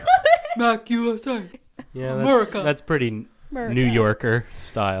really, really love it. MAC USA. Yeah, that's pretty America. New Yorker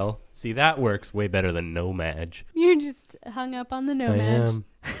style. See, that works way better than No-Maj. You're just hung up on the No-Maj.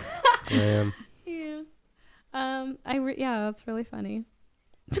 I am. Yeah. Yeah, that's really funny.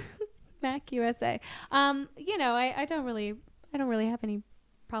 MAC USA. I don't really have any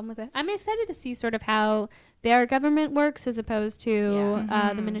problem with it. I'm excited to see sort of how their government works as opposed to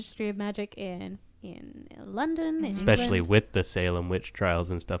the Ministry of Magic in London, in Especially England. with the Salem witch trials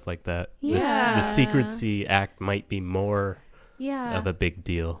and stuff like that. Yeah. The Secrecy Act might be more Yeah. of a big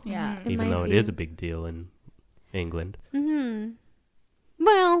deal. Yeah. It Even might though it be. is a big deal in England. Mm-hmm.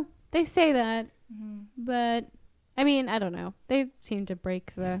 Well, they say that, but I mean, I don't know. They seem to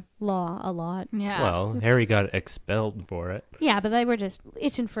break the law a lot. Yeah. Well, Harry got expelled for it. Yeah, but they were just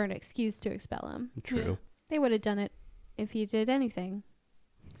itching for an excuse to expel him. True. They would have done it if he did anything.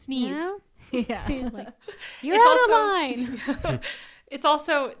 Sneezed. You know? yeah. Seems like, you're It's out also- of line. It's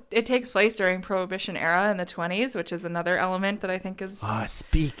also, it takes place during Prohibition era in the 20s, which is another element that I think is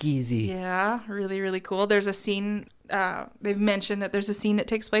Speakeasy. yeah, really, really cool. There's a scene, they've mentioned that there's a scene that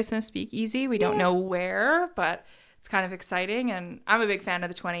takes place in a speakeasy. We don't know where, but it's kind of exciting. And I'm a big fan of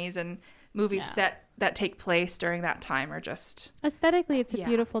the 20s, and movies set that take place during that time are just, Aesthetically, it's a Yeah.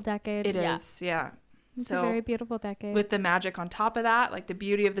 beautiful decade. it is, yeah. It's So a very beautiful decade. with the magic on top of that, like the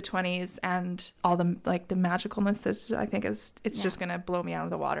beauty of the 20s and all the like the magicalness, this I think it's just gonna blow me out of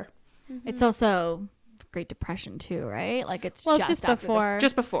the water. It's also Great Depression too, right? Like it's well, just, it's just after the- before.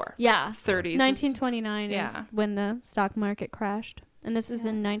 Just before yeah. 30s. is- 1929 yeah. is when the stock market crashed. And this is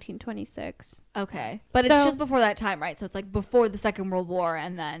in 1926. Okay. But So- it's just before that time, right? So it's like before the Second World War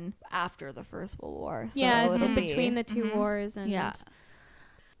and then after the First World War. So Yeah, it's it'll in be- between the two wars. And Yeah.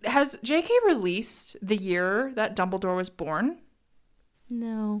 Has JK released the year that Dumbledore was born?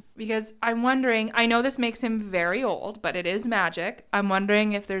 No. Because I'm wondering, I know this makes him very old, but it is magic. I'm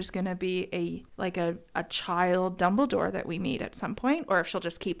wondering if there's going to be a child Dumbledore that we meet at some point, or if she'll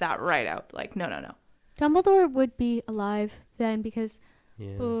just keep that right out. Like, no. Dumbledore would be alive then because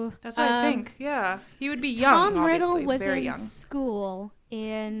Yeah. That's what I think. Yeah. He would be young, Tom Riddle obviously, was very in young. school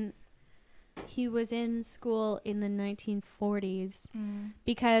in the 1940s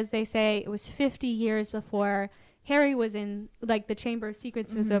because they say it was 50 years before Harry was in, like, the Chamber of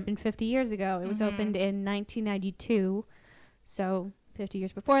Secrets was opened 50 years ago. It was opened in 1992. So 50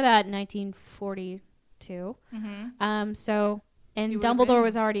 years before that, 1942. And He would've Dumbledore been-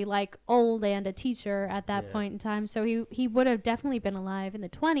 was already, like, old and a teacher at that point in time. So he would have definitely been alive in the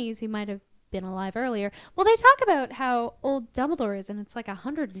 20s. He might have been alive earlier. Well, they talk about how old Dumbledore is, and it's like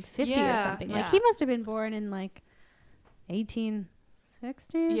 150 or Yeah, something. Like, yeah. he must have been born in, like, 1860s?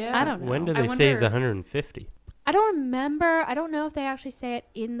 Yeah. I don't know. When do I they say he's wonder- 150? I don't remember. I don't know if they actually say it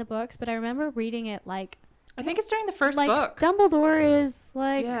in the books, but I remember reading it, like, I think it's during the first like book. Dumbledore is,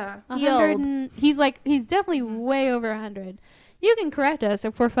 like, Yeah. 100 and he's definitely way over 100. You can correct us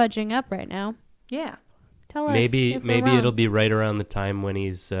if we're fudging up right now. Yeah. Tell us Maybe if we're wrong. it'll be right around the time when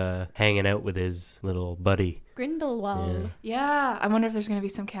he's hanging out with his little buddy. Grindelwald. Yeah. I wonder if there's going to be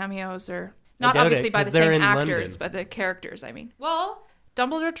some cameos or I not doubt obviously it, by 'cause the they're same in actors, London. but the characters, I mean. Well,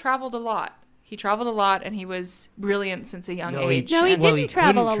 Dumbledore traveled a lot. He traveled a lot, and he was brilliant since a young age. No, he and- well, didn't he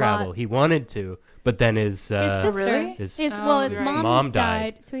travel couldn't a lot. travel. He wanted to, but then his His sister. really? his- His Oh, mom, Mom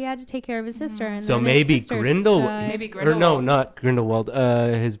died. so he had to take care of his sister. And so then maybe his sister Grindelwald, died. Maybe or no, Grindelwald. not Grindelwald.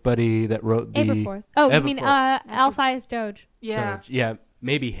 His buddy that wrote the Aberforth. Oh, you mean Aberforth. Alpheus Doge? Yeah. Doge. Yeah,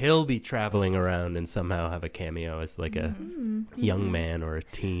 maybe he'll be traveling around and somehow have a cameo as like a young man or a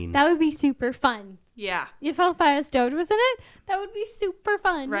teen. That would be super fun. Yeah. If Alpheus Doge was in it, that would be super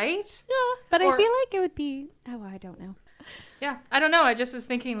fun. Right? Yeah, but I Or- feel like it would be. Oh, I don't know. Yeah. I don't know. I just was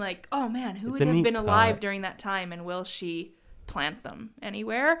thinking, like, oh man, who It's would a have neat been alive thought. during that time, and will she plant them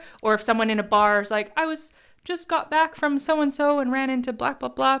anywhere? Or if someone in a bar is like, I just got back from so and so and ran into blah blah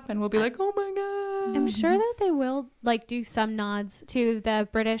blah, and we'll be like, oh my god. I'm sure that they will like do some nods to the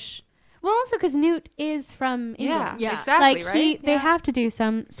British. Well, also because Newt is from Yeah. England. Yeah. Exactly. Like right. they Yeah. have to do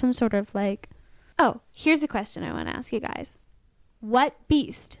some sort of like. Oh, here's a question I want to ask you guys. What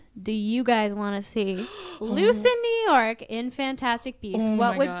beast do you guys want to see loose in New York in Fantastic Beasts? Oh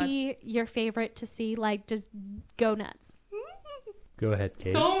What my would God. be your favorite to see? Like, just go nuts. Go ahead,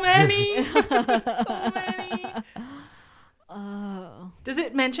 Kate. So many. So many. Oh. Does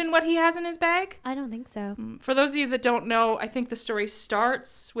it mention what he has in his bag? I don't think so. For those of you that don't know, I think the story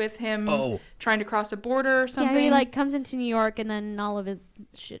starts with him trying to cross a border or something. Yeah, he like comes into New York and then all of his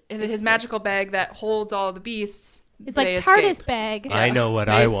shit. And his magical bag that holds all the beasts. It's like they TARDIS bag. Yeah, I know what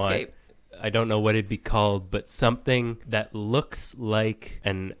they I want. escape. I don't know what it'd be called, but something that looks like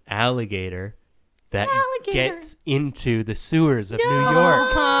an alligator that gets into the sewers of New York.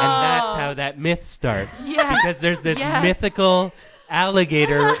 And that's how that myth starts. Yes. Because there's this mythical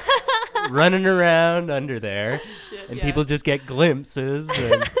alligator running around under there, and people just get glimpses,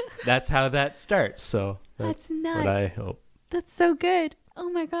 and that's how that starts. So That's what nuts. I hope. That's so good. Oh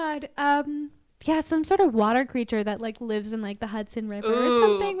my god. Yeah, some sort of water creature that like lives in like the Hudson River or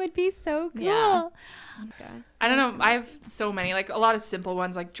something would be so cool. Yeah. Okay. I don't know. I have so many, like a lot of simple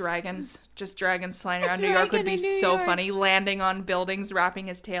ones, like dragons. Just dragons flying around New York would be dragon in New so York. funny, landing on buildings, wrapping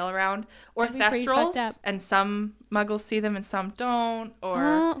his tail around. Or That'd be pretty fucked up. thestrals, and some muggles see them and some don't. Or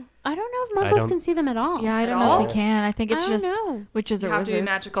I don't know if muggles can see them at all. Yeah, I don't At know all? if we can. I think it's I don't just know. witches you or have wizards. to be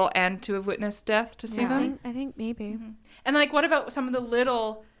magical and to have witnessed death to see them. I think maybe. And like, what about some of the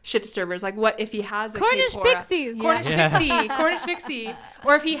little shit disturbers? Like, what if he has a Cornish K-pora? pixies. Cornish Yeah. pixie, Cornish pixie.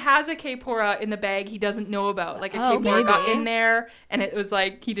 Or if he has a K-pora in the bag he doesn't know about. Like a Oh, K-pora got maybe. in there and it was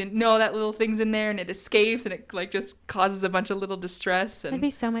like he didn't know that little thing's in there and it escapes and it like just causes a bunch of little distress. That'd And be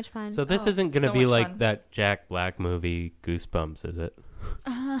so much fun. So this Oh, isn't going to so be much like fun. that Jack Black movie Goosebumps, is it?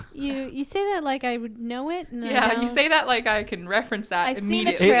 you say that like I would know it. And I yeah, you don't. say that like I can reference that I've seen the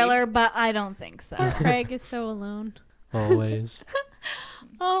immediately. trailer, but I don't think so. Poor Craig is so alone. Always.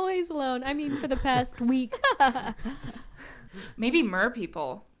 Always alone. I mean, for the past week. Maybe mer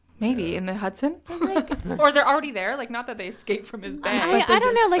people. Maybe in the Hudson, or they're already there. Like, not that they escaped from his bag. I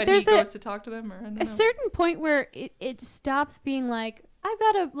don't know. Like, but there's he goes to talk to them, or I don't know. a certain point where it stops being like I've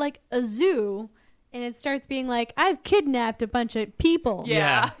got a zoo, and it starts being like I've kidnapped a bunch of people.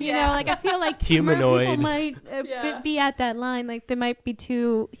 Yeah. You know, like I feel like mer Humanoid. people might be at that line. Like they might be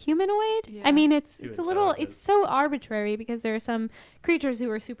too humanoid. Yeah. I mean, it's Too a little. intelligent. It's so arbitrary because there are some creatures who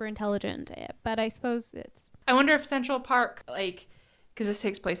are super intelligent, but I suppose it's. I wonder if Central Park, like, because this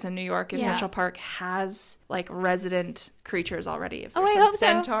takes place in New York, if Yeah. Central Park has like resident creatures already. If Oh, there's I some hope so.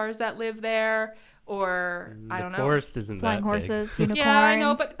 centaurs that live there, or I don't The know. forest isn't Flying that horses, unicorns. Yeah, I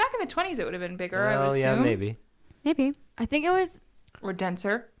know, but back in the 20s it would have been bigger, I would Oh, yeah, assume. maybe. Maybe. I think it was. Or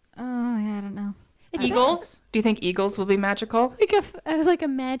denser. Oh yeah, I don't know. It's Eagles? Do you think eagles will be magical? like a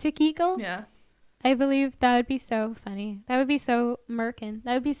magic eagle. Yeah. I believe that would be so funny. That would be so Merkin.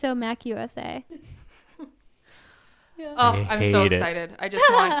 That would be so Mac USA. Oh, I I'm so hate it. excited. I just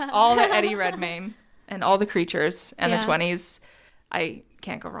want all the Eddie Redmayne and all the creatures and Yeah. the 20s. I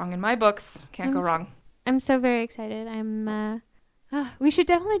can't go wrong in my books. Can't go wrong. I'm so very excited. We should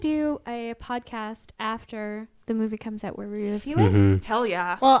definitely do a podcast after the movie comes out where we review it. Mhm. Hell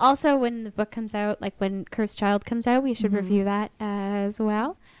yeah. Well, also when the book comes out, like when Cursed Child comes out, we should review that as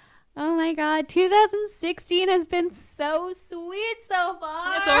well. Oh my god, 2016 has been so sweet so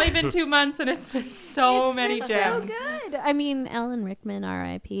far. It's only been 2 months and it's been so It's many been gems. So good. I mean, Alan Rickman,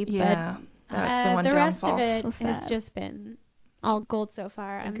 R.I.P. Yeah. But That's the one the rest downfall. of it So has sad. just been all gold so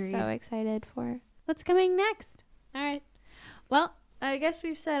far. Agreed. I'm so excited for what's coming next. All right. Well, I guess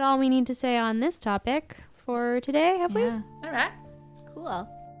we've said all we need to say on this topic for today, have we? Yeah. All right. Cool.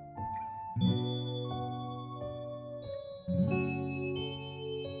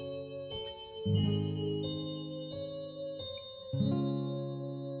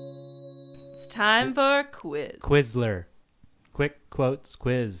 It's time for a quiz. Quizler. Quick quotes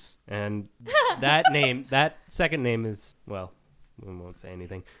quiz. And that second name is, well, we won't say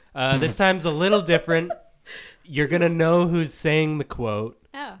anything. This time's a little different. You're going to know who's saying the quote,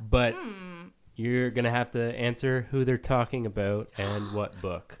 Oh. but you're going to have to answer who they're talking about and what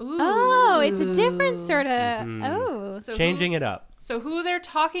book. Oh, it's a different sort of. Mhm. Oh. So Changing it up. So who they're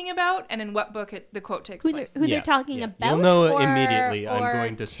talking about and in what book the quote takes Who place. they're talking about? You'll know or, immediately. I'm or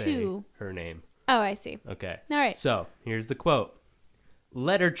going to say to? her name. Oh, I see. Okay. All right. So, here's the quote.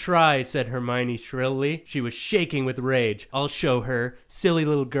 "Let her try," said Hermione shrilly. She was shaking with rage. "I'll show her. Silly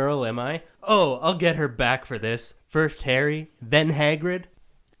little girl, am I? Oh, I'll get her back for this. First Harry, then Hagrid."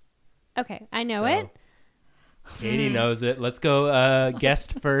 Okay, I know So, it. Katie knows it. Let's go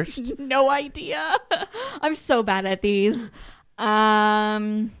guest first. No idea. I'm so bad at these.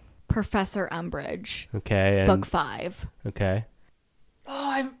 Professor Umbridge, Okay. And, book 5. Okay.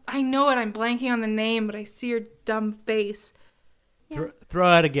 Oh, I know it. I'm blanking on the name, but I see your dumb face. Throw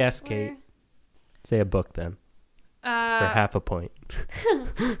out a guess, Kate. Where- Say a book then. For half a point.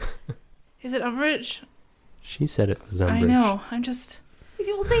 Is it Umbridge? She said it was Umbridge. I know. I'm just...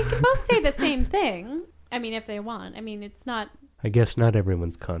 Well, they can both say the same thing. I mean, if they want. I mean, it's not. I guess not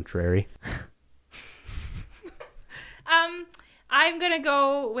everyone's contrary. I'm gonna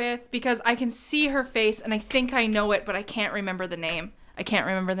go with, because I can see her face and I think I know it, but I can't remember the name. I can't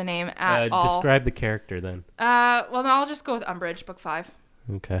remember the name at all. Describe the character then. Well, no, I'll just go with Umbridge, book 5.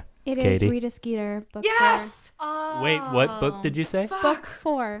 Okay. It is Katie. Rita Skeeter, book Yes! Wait, what book did you say? 4. Book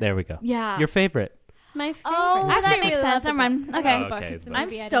 4. There we go. Yeah. Your favorite. My favorite. Oh, Actually, that I makes really sense. love the Never mind. book. Okay. I love the book. Okay, It's the but-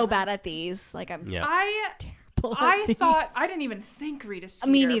 movie I I'm so don't bad like. at these. Like I'm Yeah. I thought, I didn't even think Rita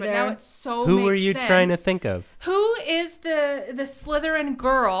Skeeter. Me But neither. now it so Who makes were you sense. trying to think of? Who is the Slytherin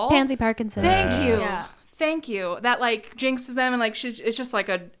girl? Pansy Parkinson. Thank you. Yeah. Thank you. That like jinxes them and like it's just like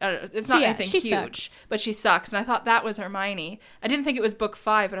it's not anything she huge, sucks. but she sucks. And I thought that was Hermione. I didn't think it was book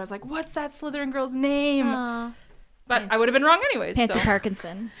 5, but I was like, what's that Slytherin girl's name? Aw. But I would have been wrong anyways. Pansy So.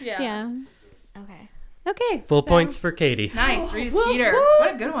 Parkinson. Yeah. Okay. Okay. Full so- points for Katie. Nice. Rita Skeeter.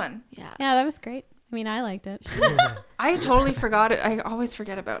 What a good one. Yeah. Yeah, that was great. I mean, I liked it. I totally forgot it. I always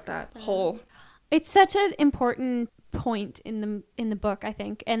forget about that whole. It's such an important point in the book, I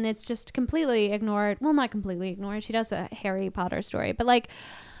think, and it's just completely ignored. Well, not completely ignored. She does a Harry Potter story, but like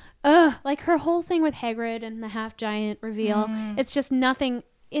her whole thing with Hagrid and the half giant reveal. It's just nothing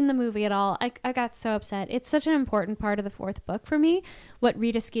in the movie at all. I got so upset. It's such an important part of the 4th book for me, what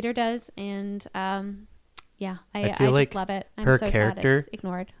Rita Skeeter does, and yeah, I feel just like love it. I'm her so sad character it's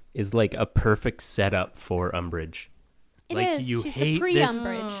ignored. Is like a perfect setup for Umbridge. It like is. you She's hate the this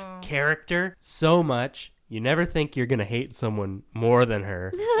pre-Umbridge. character so much, you never think you're gonna hate someone more than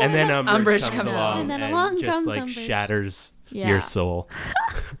her, and then Umbridge, comes along And then along just comes like Umbridge. shatters Yeah. your soul.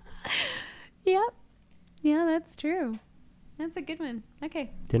 Yep. Yeah, that's true. That's a good one.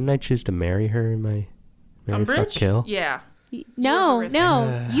 Okay. Didn't I choose to marry her in my Marry Fuck Umbridge? Kill? Yeah. No, horrific.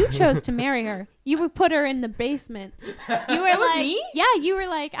 no. You chose to marry her. You would put her in the basement. You were was like, me? Yeah, you were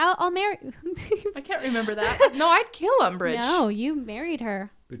like, I'll marry. I can't remember that. No, I'd kill Umbridge. No, you married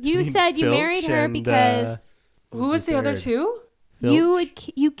her. You Between said you Filch married her and, because Who was the other third? two?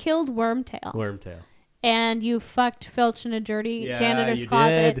 you killed Wormtail Wormtail. and you fucked Filch in a dirty Yeah, janitor's you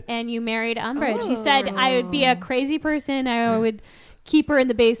closet did. and you married Umbridge. You said I would be a crazy person. I would keep her in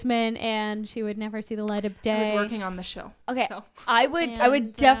the basement and she would never see the light of day. I was working on the show. Okay. So. I would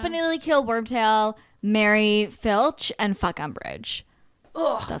And, definitely kill Wormtail, marry Filch, and fuck Umbridge.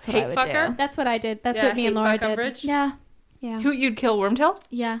 Ugh, That's what hate I would fucker. do. That's what I did. That's Yeah, what me and hate Laura fuck did. Umbridge. Yeah. Yeah. Who you'd kill Wormtail?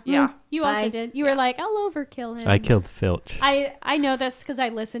 Yeah. Yeah. You also Bye. did. You were like, I'll overkill him. I killed Filch. I know this because I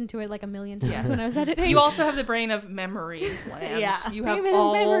listened to it like a million times Yes. when I was editing. You also have the brain of memory land. Yeah. You have Brain of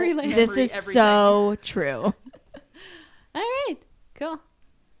all memory land. This is everything. so true. All right. Cool.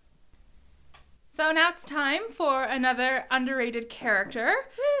 So now it's time for another underrated character.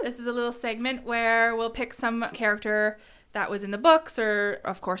 This is a little segment where we'll pick some character that was in the books or,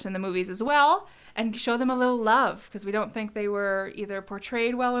 of course, in the movies as well, and show them a little love because we don't think they were either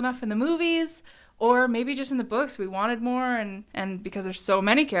portrayed well enough in the movies or maybe just in the books we wanted more, and because there's so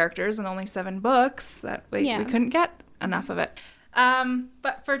many characters and only 7 books that we couldn't get enough of it.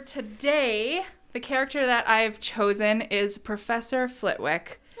 But for today, the character that I've chosen is Professor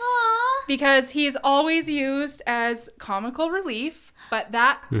Flitwick. Because he's always used as comical relief, but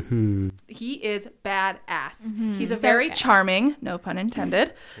that he is badass. He's a very good. charming, no pun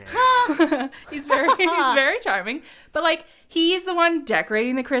intended. he's very charming, but like he's the one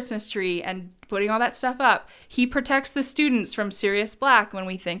decorating the Christmas tree and putting all that stuff up. He protects the students from Sirius Black when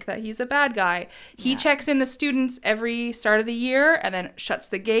we think that he's a bad guy. He checks in the students every start of the year and then shuts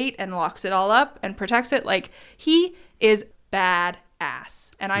the gate and locks it all up and protects it. Like he is badass.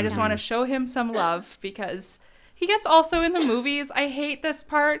 And I just want to show him some love because he gets also in the movies. I hate this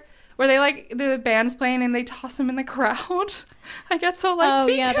part where they like the band's playing and they toss him in the crowd. I get so like, Oh,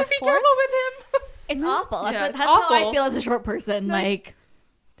 be yeah, the careful fourth? with him. It's awful. That's, Yeah, what, it's that's how I awful. feel as a short person. Like,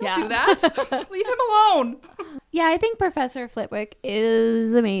 Don't do that. Leave him alone. Yeah, I think Professor Flitwick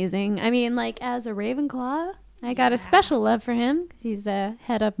is amazing. I mean, like, as a Ravenclaw, I got a special love for him because he's a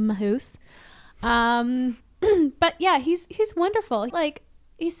head of Mahoose. But yeah, he's wonderful. Like,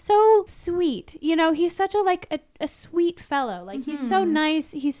 he's so sweet. You know, he's such a sweet fellow. Like, he's so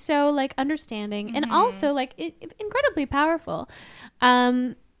nice. He's so, like, understanding. And also, like, incredibly powerful.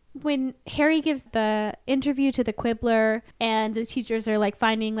 When Harry gives the interview to the Quibbler and the teachers are, like,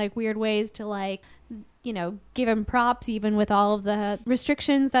 finding, like, weird ways to, like, you know, give him props even with all of the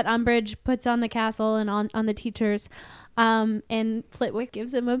restrictions that Umbridge puts on the castle and on the teachers. And Flitwick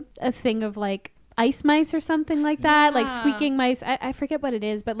gives him a thing of, like, ice mice or something like that, like squeaking mice. I forget what it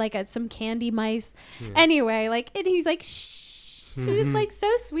is, but like some candy mice. Anyway, like, and he's like, shh. And it's like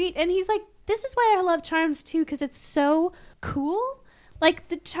so sweet. And he's like, this is why I love Charms too, because it's so cool. Like,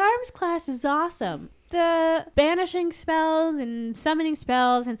 the Charms class is awesome. the banishing spells and summoning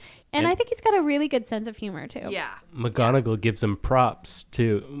spells, and Yep. I think he's got a really good sense of humor too. Yeah. McGonagall gives him props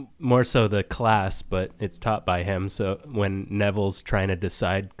to more so the class, but it's taught by him. So when Neville's trying to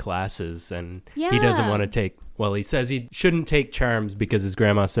decide classes and he doesn't Yeah. want to take, well, he says he shouldn't take charms because his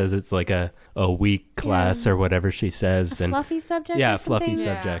grandma says it's like a weak class or whatever she says. A And fluffy subject. yeah, or a fluffy something?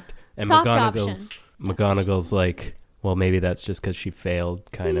 subject. And Soft McGonagall's like, well, maybe that's just because she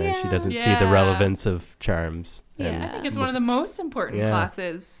failed, kind of. She Yeah. doesn't see the Yeah. relevance of charms. Yeah. And I think it's one of the most important Yeah.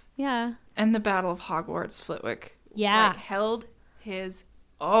 classes. Yeah. And the Battle of Hogwarts, Flitwick Yeah. like, held his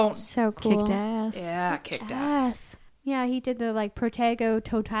own. So cool. Kicked ass. Yeah, kicked ass. Yes. Yeah, he did the like Protego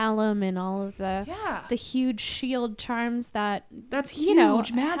Totalum and all of the huge shield charms that That's you know,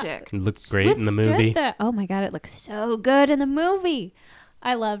 huge magic. it looked great in the withstood movie. oh my god, it looks so good in the movie.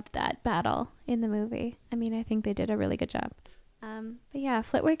 I loved that battle in the movie. I mean, I think they did a really good job. But yeah,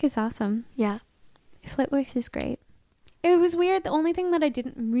 Flitwick is awesome. Yeah. Flitwick is great. It was weird. The only thing that I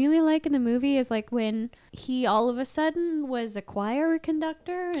didn't really like in the movie is like when he all of a sudden was a choir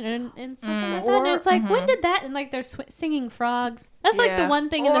conductor and something like that. And it's like, when did that? And like they're singing frogs. That's like the Yeah. one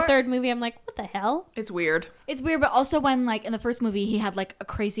thing in the third movie. I'm like, what the hell? It's weird. It's weird, but also when like in the first movie he had like a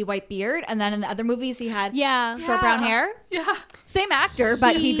crazy white beard, and then in the other movies he had Yeah. short brown hair. Yeah. Same actor,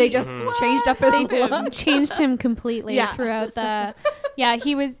 but they just changed up his look. Changed him completely Yeah. throughout the. Yeah,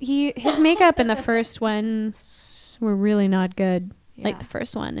 his makeup in the first one were really not good. Yeah. Like the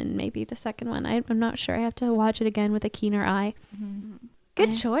first one and maybe the second one. I'm not sure. I have to watch it again with a keener eye.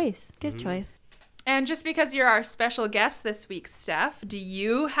 Good choice. Good choice. And just because you're our special guest this week, Steph, do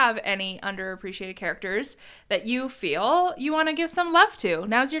you have any underappreciated characters that you feel you want to give some love to?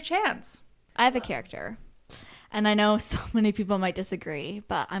 Now's your chance. I have a character, and I know so many people might disagree,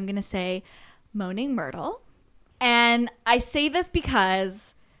 but I'm gonna say Moaning Myrtle. And I say this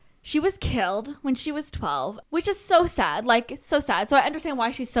because she was killed when she was 12, which is so sad, like so sad. So I understand why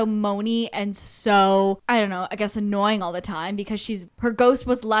she's so moany and so, I don't know, I guess annoying all the time, because her ghost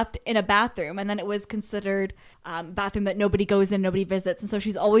was left in a bathroom, and then it was considered bathroom that nobody goes in, nobody visits, and so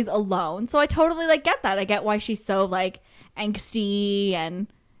she's always alone. So I totally like get that. I get why she's so like angsty and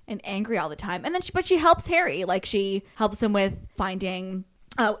angry all the time. And then but she helps Harry, like she helps him with finding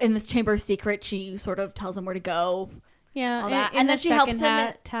in this Chamber of Secrets, she sort of tells him where to go. Yeah, All that. in And the then she helps second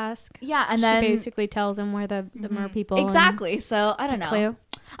him task. Yeah, and she then basically tells him where the mer people and exactly. So I don't know. clue.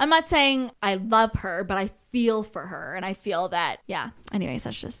 I'm not saying I love her, but I feel for her, and I feel that anyways,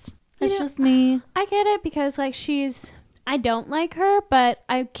 that's just me. I get it because like I don't like her, but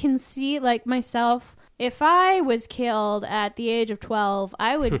I can see like myself. If I was killed at the age of 12,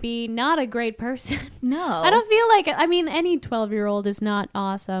 I would be not a great person. No, I don't feel like it. I mean, any 12-year-old is not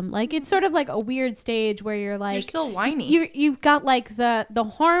awesome. Like it's sort of like a weird stage where you're like You're still whiny. You've got like the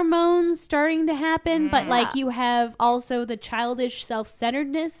hormones starting to happen, but like you have also the childish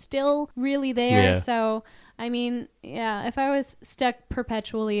self-centeredness still really there. Yeah. So I mean, yeah, if I was stuck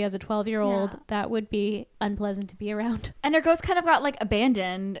perpetually as a 12-year-old, Yeah. that would be unpleasant to be around. And her ghost kind of got like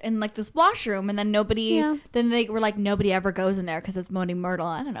abandoned in like this washroom, and then then they were like, nobody ever goes in there because it's Moaning Myrtle.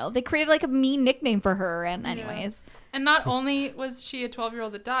 I don't know. They created like a mean nickname for her, and anyways. And not only was she a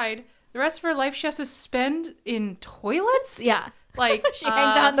 12-year-old that died, the rest of her life she has to spend in toilets? Yeah. Like, She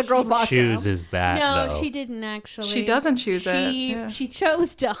hangs out in the girls' washroom. Chooses that, No, though. she didn't actually. She doesn't choose it. Yeah. She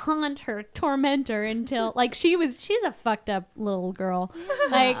chose to haunt her tormentor until like she's a fucked up little girl.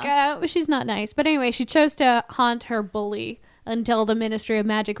 Like she's not nice. But anyway, she chose to haunt her bully until the Ministry of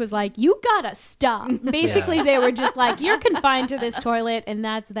Magic was like, you gotta stop. Basically, they were just like, you're confined to this toilet, and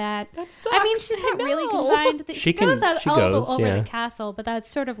that's that. That sucks. I mean, she's not really No. confined. She goes out she all goes, over yeah. the castle, but that's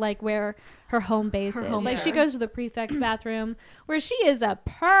sort of like where her home base is. home Like she turf. goes to the prefect's bathroom, where she is a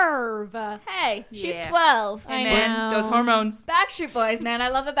perv. Hey, she's Yeah. 12. Hey, I man, know. those hormones. Backstreet Boys, man. I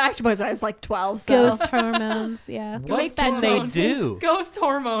love the Backstreet Boys when I was like 12. So. Ghost hormones, yeah. What Make that can they choice. do? Ghost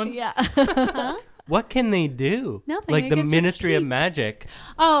hormones. Yeah. What can they do? Nothing, Like I the guess just Ministry of keep- Magic.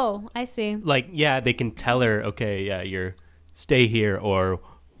 Oh, I see. Like, yeah, they can tell her, okay, yeah, stay here, or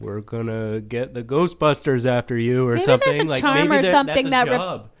we're gonna get the Ghostbusters after you, or Maybe something. there's a Like charm maybe or something that's a that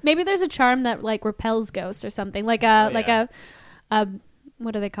job. maybe there's a charm that like repels ghosts or something. Like a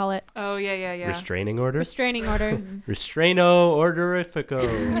what do they call it? Oh, yeah. Restraining order. Restraining order. Restraino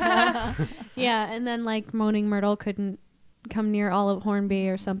orderifico. Yeah, and then like Moaning Myrtle couldn't come near Olive Hornby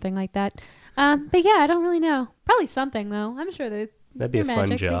or something like that. But yeah, I don't really know. Probably something though. I'm sure that That'd be a they're fun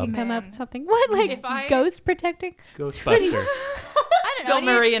magic. They job. can come up Man. with something. What, like If I- ghost protecting? Ghostbuster. I don't know. Bill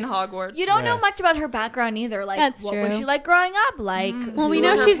Murray in Hogwarts. You don't know Yeah. much about her background either. Like, That's what was true. she like growing up? Like, Well, we Who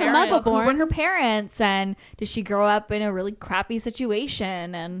know were her she's a parents? Muggle who were born. her parents, and did she grow up in a really crappy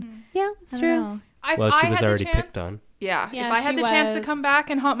situation? And Yeah, it's I don't true. know. Well, she was already picked on. Yeah, Yeah, if I had she the chance to was. come back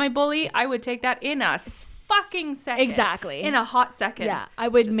and haunt my bully, I would take that in a fucking second. Exactly. In a hot second. Yeah, I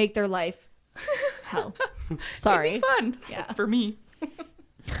would make their life hell. Sorry. It'd be fun. Yeah. For me.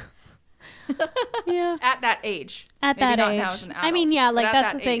 Yeah. At that age. At Maybe that not age. now as an I mean, adult, yeah, but like at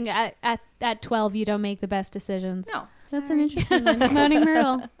that's that the thing. age. At 12, you don't make the best decisions. No. That's an interesting one. Promoting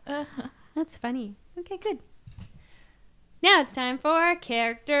Myrtle. That's funny. Okay, good. Now it's time for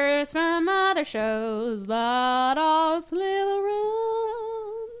characters from other shows that are Slytherins.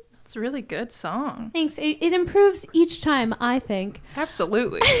 It's a really good song. Thanks. It improves each time, I think.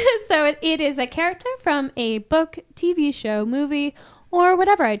 Absolutely. So it is a character from a book, TV show, movie, or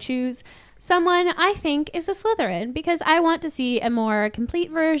whatever I choose. Someone I think is a Slytherin because I want to see a more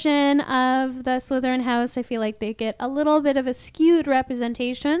complete version of the Slytherin house. I feel like they get a little bit of a skewed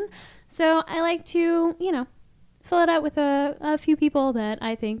representation. So I like to, fill it out with a few people that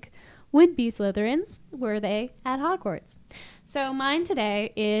I think would be Slytherins were they at Hogwarts. So mine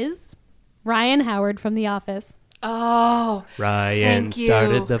today is Ryan Howard from The Office. Oh. Ryan Thank you.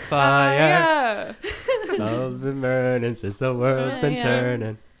 started the fire. Yeah. Love been burning since the world's been Yeah.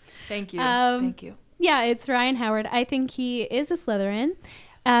 turning. Thank you. Thank you. Yeah, it's Ryan Howard. I think he is a Slytherin.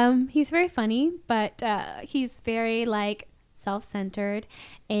 He's very funny, but he's very self-centered,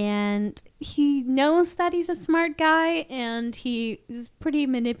 and he knows that he's a smart guy, and he is pretty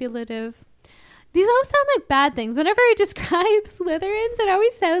manipulative. These all sound like bad things. Whenever I describe Slytherins, it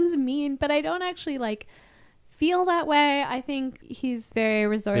always sounds mean, but I don't actually feel that way. I think he's very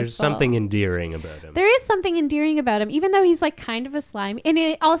resourceful. There's something endearing about him. There is something endearing about him, even though he's kind of a slime. And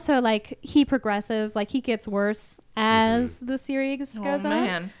it also he progresses, he gets worse as the series goes on.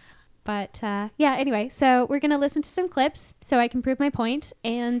 Man. But yeah, anyway, so we're going to listen to some clips so I can prove my point,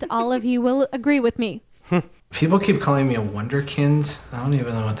 and all of you will agree with me. People keep calling me a wonderkind. I don't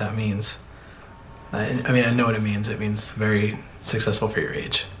even know what that means. I mean, I know what it means. It means very successful for your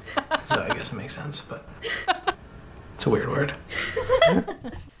age. So I guess it makes sense, but it's a weird word.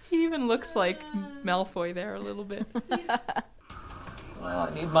 He even looks like Malfoy there a little bit. Well,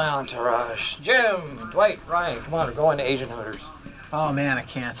 I need my entourage. Jim, Dwight, Ryan, come on, we're going to Asian Hooters. Oh man, I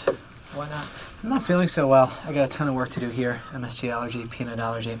can't. Why not? I'm not feeling so well. I got a ton of work to do here. MSG allergy, peanut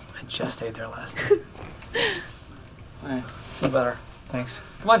allergy. I just ate there last night. Hey, feel better. Thanks.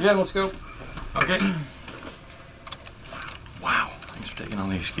 Come on, Jim, let's go. Okay. Wow. Thanks for taking all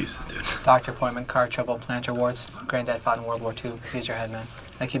the excuses, dude. Doctor appointment, car trouble, plantar warts. Granddad fought in World War II. He's your head man.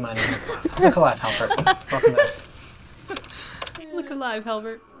 I keep mine in. Look alive, Halbert. Welcome back. Look alive,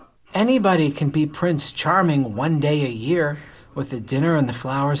 Halbert. Anybody can be Prince Charming one day a year with the dinner and the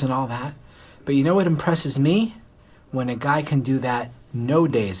flowers and all that. But you know what impresses me? When a guy can do that no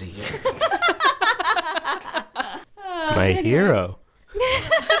days a year. My hero.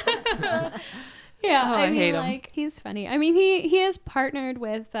 Yeah, Oh, I hate him. He's funny. I mean, he is partnered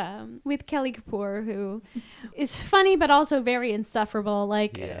with Kelly Kapoor, who is funny but also very insufferable.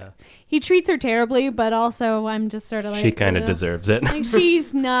 Yeah. He treats her terribly, but also I'm just sort of She kind of ugh. deserves it.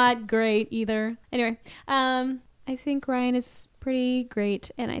 She's not great either. Anyway, I think Ryan is pretty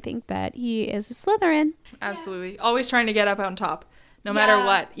great, and I think that he is a Slytherin. Absolutely. Always trying to get up on top. No matter Yeah.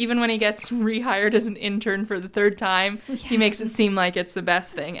 what. Even when he gets rehired as an intern for the third time, he makes it seem like it's the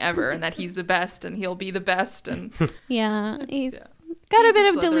best thing ever and that he's the best and he'll be the best. And Yeah, he's yeah. got He's a bit a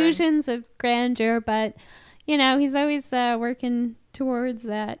of Slytherin. delusions of grandeur, but he's always working towards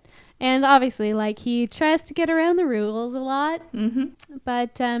that. And obviously, he tries to get around the rules a lot. mm-hmm.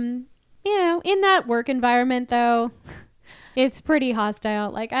 But in that work environment, though, it's pretty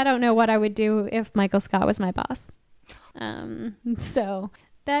hostile. I don't know what I would do if Michael Scott was my boss. So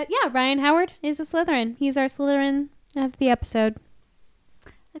Ryan Howard is a Slytherin. He's our Slytherin of the episode.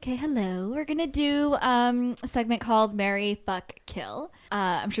 Okay, hello. We're gonna do a segment called Marry, Fuck, Kill.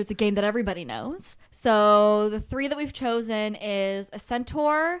 I'm sure it's a game that everybody knows. So the three that we've chosen is a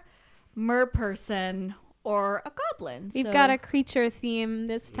centaur, merperson, or a goblin. We've So- got a creature theme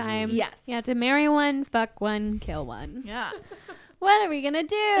this time. Yes. You have to marry one, fuck one, kill one. Yeah. What are we gonna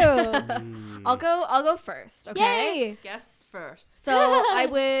do? I'll go first. Okay. Yay! Guess first. So I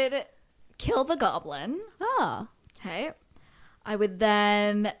would kill the goblin. Oh. Okay. I would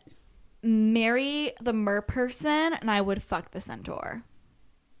then marry the merperson, and I would fuck the centaur.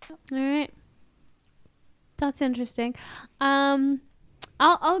 All right. That's interesting. I'll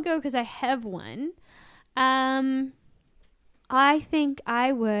go because I have one. I think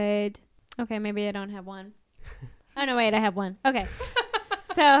I would. Okay, maybe I don't have one. Oh no, wait, I have one. Okay.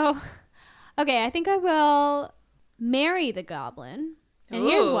 So, I think I will marry the goblin, and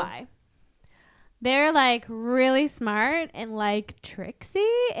here's Ooh. why. they're like really smart and like tricksy,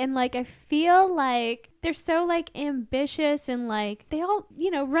 and like I feel like they're so like ambitious, and like they all,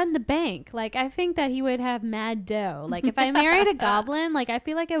 you know, run the bank. Like I think that he would have mad dough. Like if I married a goblin, like I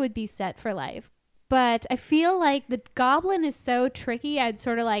feel like I would be set for life. But I feel like the goblin is so tricky, I'd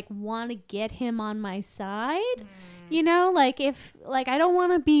sort of like want to get him on my side. You know, like if like I don't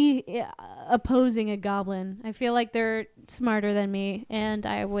want to be opposing a goblin. I feel like they're smarter than me, and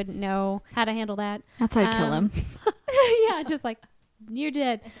I wouldn't know how to handle that. That's how I'd kill him. Yeah, just like, you're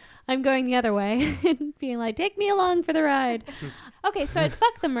dead. I'm going the other way and being like, take me along for the ride. Okay, so I'd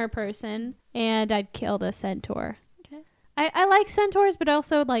fuck the merperson and I'd kill the centaur. Okay. I like centaurs, but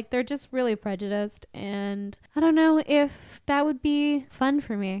also like they're just really prejudiced, and I don't know if that would be fun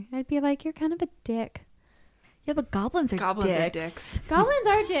for me. I'd be like, you're kind of a dick. Yeah, but goblins are dicks. Goblins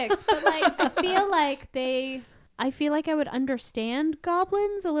are dicks, but like I feel like I would understand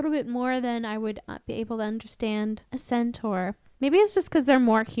goblins a little bit more than I would be able to understand a centaur. Maybe it's just because they're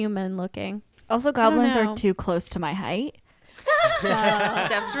more human looking. Also, goblins are too close to my height.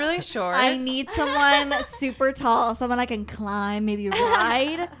 Stef's really short. I need someone super tall, someone I can climb, maybe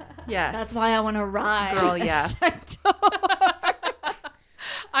ride. Yes. That's why I want to ride. Girl, yes.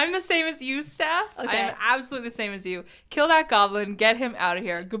 I'm the same as you, Steph. Okay. I'm absolutely the same as you. Kill that goblin. Get him out of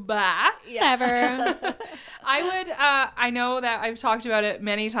here. Goodbye. Never. I would, I know that I've talked about it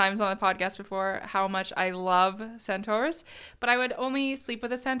many times on the podcast before, how much I love centaurs, but I would only sleep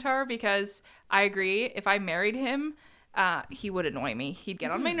with a centaur because I agree, if I married him, he would annoy me. He'd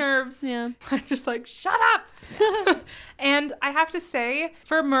get on my nerves. Yeah. I'm just like, shut up. And I have to say,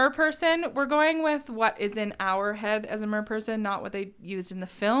 for merperson, we're going with what is in our head as a merperson, not what they used in the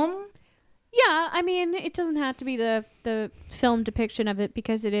film. Yeah, I mean, it doesn't have to be the film depiction of it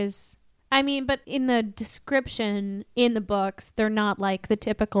because it is. I mean, but in the description in the books, they're not like the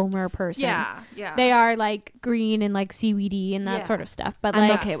typical merperson. Yeah, yeah. They are like green and like seaweedy and that sort of stuff. But I'm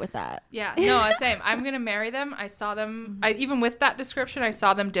like, okay with that. Yeah, no, same. I'm gonna marry them. I saw them. Even with that description, I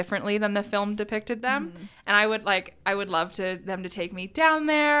saw them differently than the film depicted them. And I would love them to take me down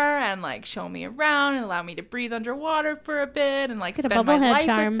there and like show me around and allow me to breathe underwater for a bit and like get a spend my bubblehead life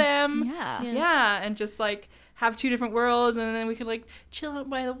charm. with them. Yeah. And just like have two different worlds, and then we could like chill out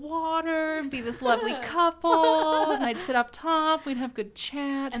by the water and be this lovely couple. And I'd sit up top. We'd have good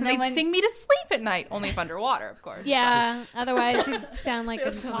chats, and then they'd sing me to sleep at night, only if underwater, of course. yeah, otherwise it'd sound like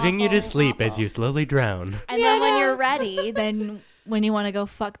a Sing you to sleep as you slowly drown. And then when you're ready, then when you want to go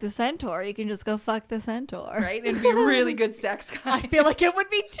fuck the centaur, you can just go fuck the centaur. Right? It'd be really good sex, guys. I feel like it would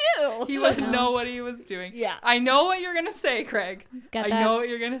be too. He wouldn't know what he was doing. Yeah. I know what you're gonna say, Craig. got I that know what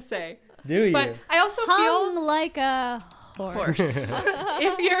you're gonna say. Do you? But I also hung feel like a horse.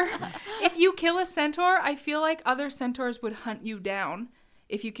 if you kill a centaur, I feel like other centaurs would hunt you down.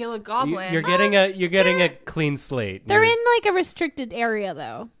 If you kill a goblin, You're getting a clean slate. They're in like a restricted area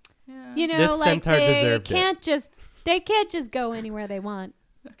though. Yeah. You know, This like centaur they deserved it. can't just go anywhere they want.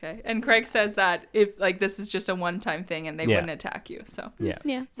 Okay. And Craig says that if like this is just a one-time thing and they wouldn't attack you. So Yeah.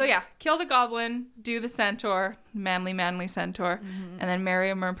 Yeah. So yeah, kill the goblin, do the centaur, manly centaur, and then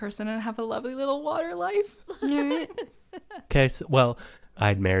marry a merperson and have a lovely little water life. All right. Okay, so, well,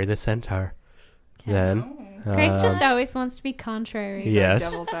 I'd marry the centaur. Then. Craig just always wants to be contrary. He's Yes.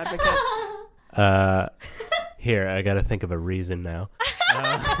 our devil's advocate. Here, I gotta think of a reason now.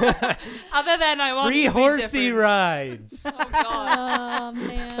 Other than I want Free to be horsey different. rides. Oh god. Oh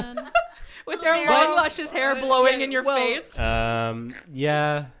man. With their long luscious hair blowing in your face.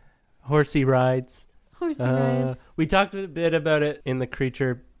 Yeah, horsey rides. Horsey rides. We talked a bit about it in the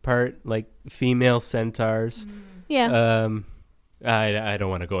creature part, like female centaurs. Yeah. I don't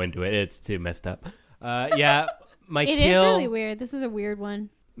want to go into it. It's too messed up. Yeah, my It kill is really weird. This is a weird one.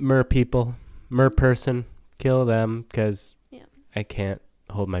 mer people, mer person, kill them because Yeah. I can't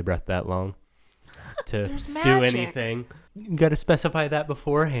hold my breath that long to There's do magic. anything. You got to specify that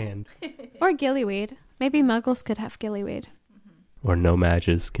beforehand. Or gillyweed. Maybe muggles could have gillyweed. Or no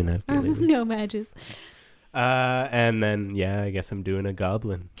mages can have. No mages. And then I guess I'm doing a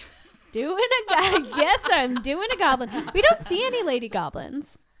goblin. Yes, I'm doing a goblin. We don't see any lady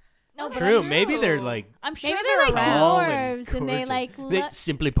goblins. No, but True, maybe they're like I'm sure Maybe they're they're like tall dwarves and they gorgeous. like They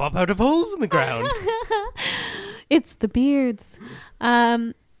simply pop out of holes in the ground. It's the beards.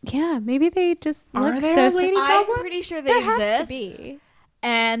 Yeah, maybe they just Are look there so lady I'm goblins? pretty sure they There has exist. to be.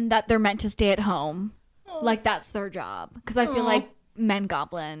 And that they're meant to stay at home. Like that's their job. Because I feel Aw. like men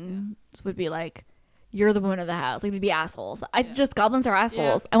goblins would be like, you're the woman of the house. Like they'd be assholes. Goblins are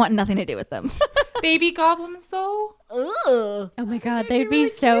assholes. I want nothing to do with them. Baby goblins, though? Ugh. Oh my god, they'd be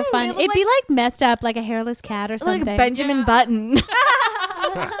so fun. They look It'd be like messed up, like a hairless cat or something. Like Benjamin Button.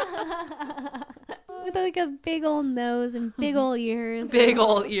 with like a big old nose and big old ears. Big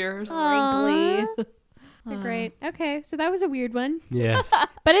old ears. Aw. Wrinkly. They're great. Okay, so that was a weird one. Yes.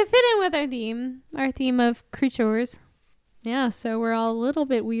 But it fit in with our theme of creatures. Yeah, so we're all a little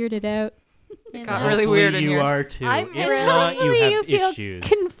bit weirded out. It got really Hopefully weird in you here. are too. I'm If really- not, you Hopefully have feel issues.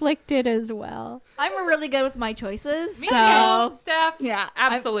 conflicted as well. I'm really good with my choices. Me so too, Steph. yeah,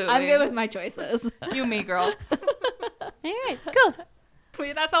 Absolutely. I'm good with my choices. You, me, girl. All right, cool.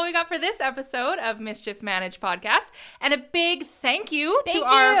 That's all we got for this episode of Mischief Managed Podcast. And a big thank you to Thank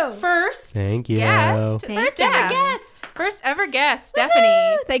our you. first Thank you. guest, Thanks, Steph. First ever guest,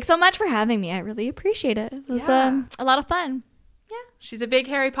 Stephanie. Thanks so much for having me. I really appreciate it. It was Yeah. a lot of fun. She's a big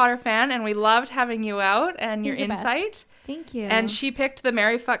Harry Potter fan, and we loved having you out and your He's the best. insight. Thank you. And she picked the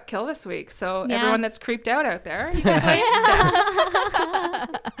Marry, Fuck, Kill this week. So Yeah. everyone that's creeped out there, you can blame Steph.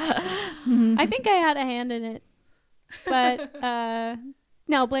 I think I had a hand in it. But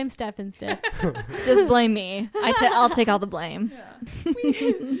no, blame Steph instead. just blame me. I'll take all the blame.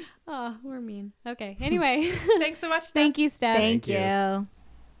 Oh, we're mean. Okay. Anyway, Thanks so much, Steph. thank you, Steph. Thank you. you.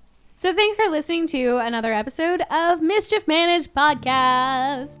 So thanks for listening to another episode of Mischief Managed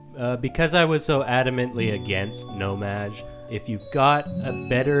Podcast. Because I was so adamantly against No-Maj, if you've got a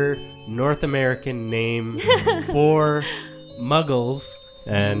better North American name for muggles,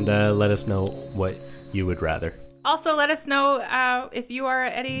 and let us know what you would rather. Also, let us know if you are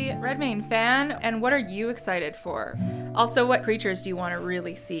an Eddie Redmayne fan and what are you excited for. Also, what creatures do you want to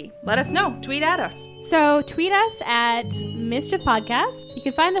really see? Let us know. Tweet at us. So tweet us at Mischief Podcast. You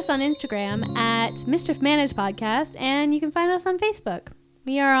can find us on Instagram at Mischief Managed Podcast, and you can find us on Facebook.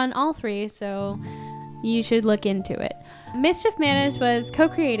 We are on all three, so you should look into it. Mischief Managed was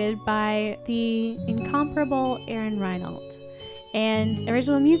co-created by the incomparable Aaron Reinhold, and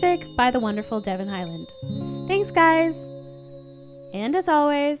original music by the wonderful Devin Highland. Thanks, guys. And as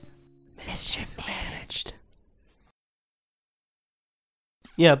always, Mischief managed.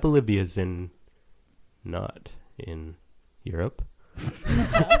 Yeah, Bolivia's not in Europe.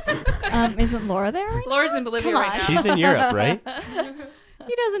 Isn't Laura there? Laura's in Bolivia Come right on. now. She's in Europe, right?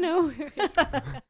 he doesn't know where it is.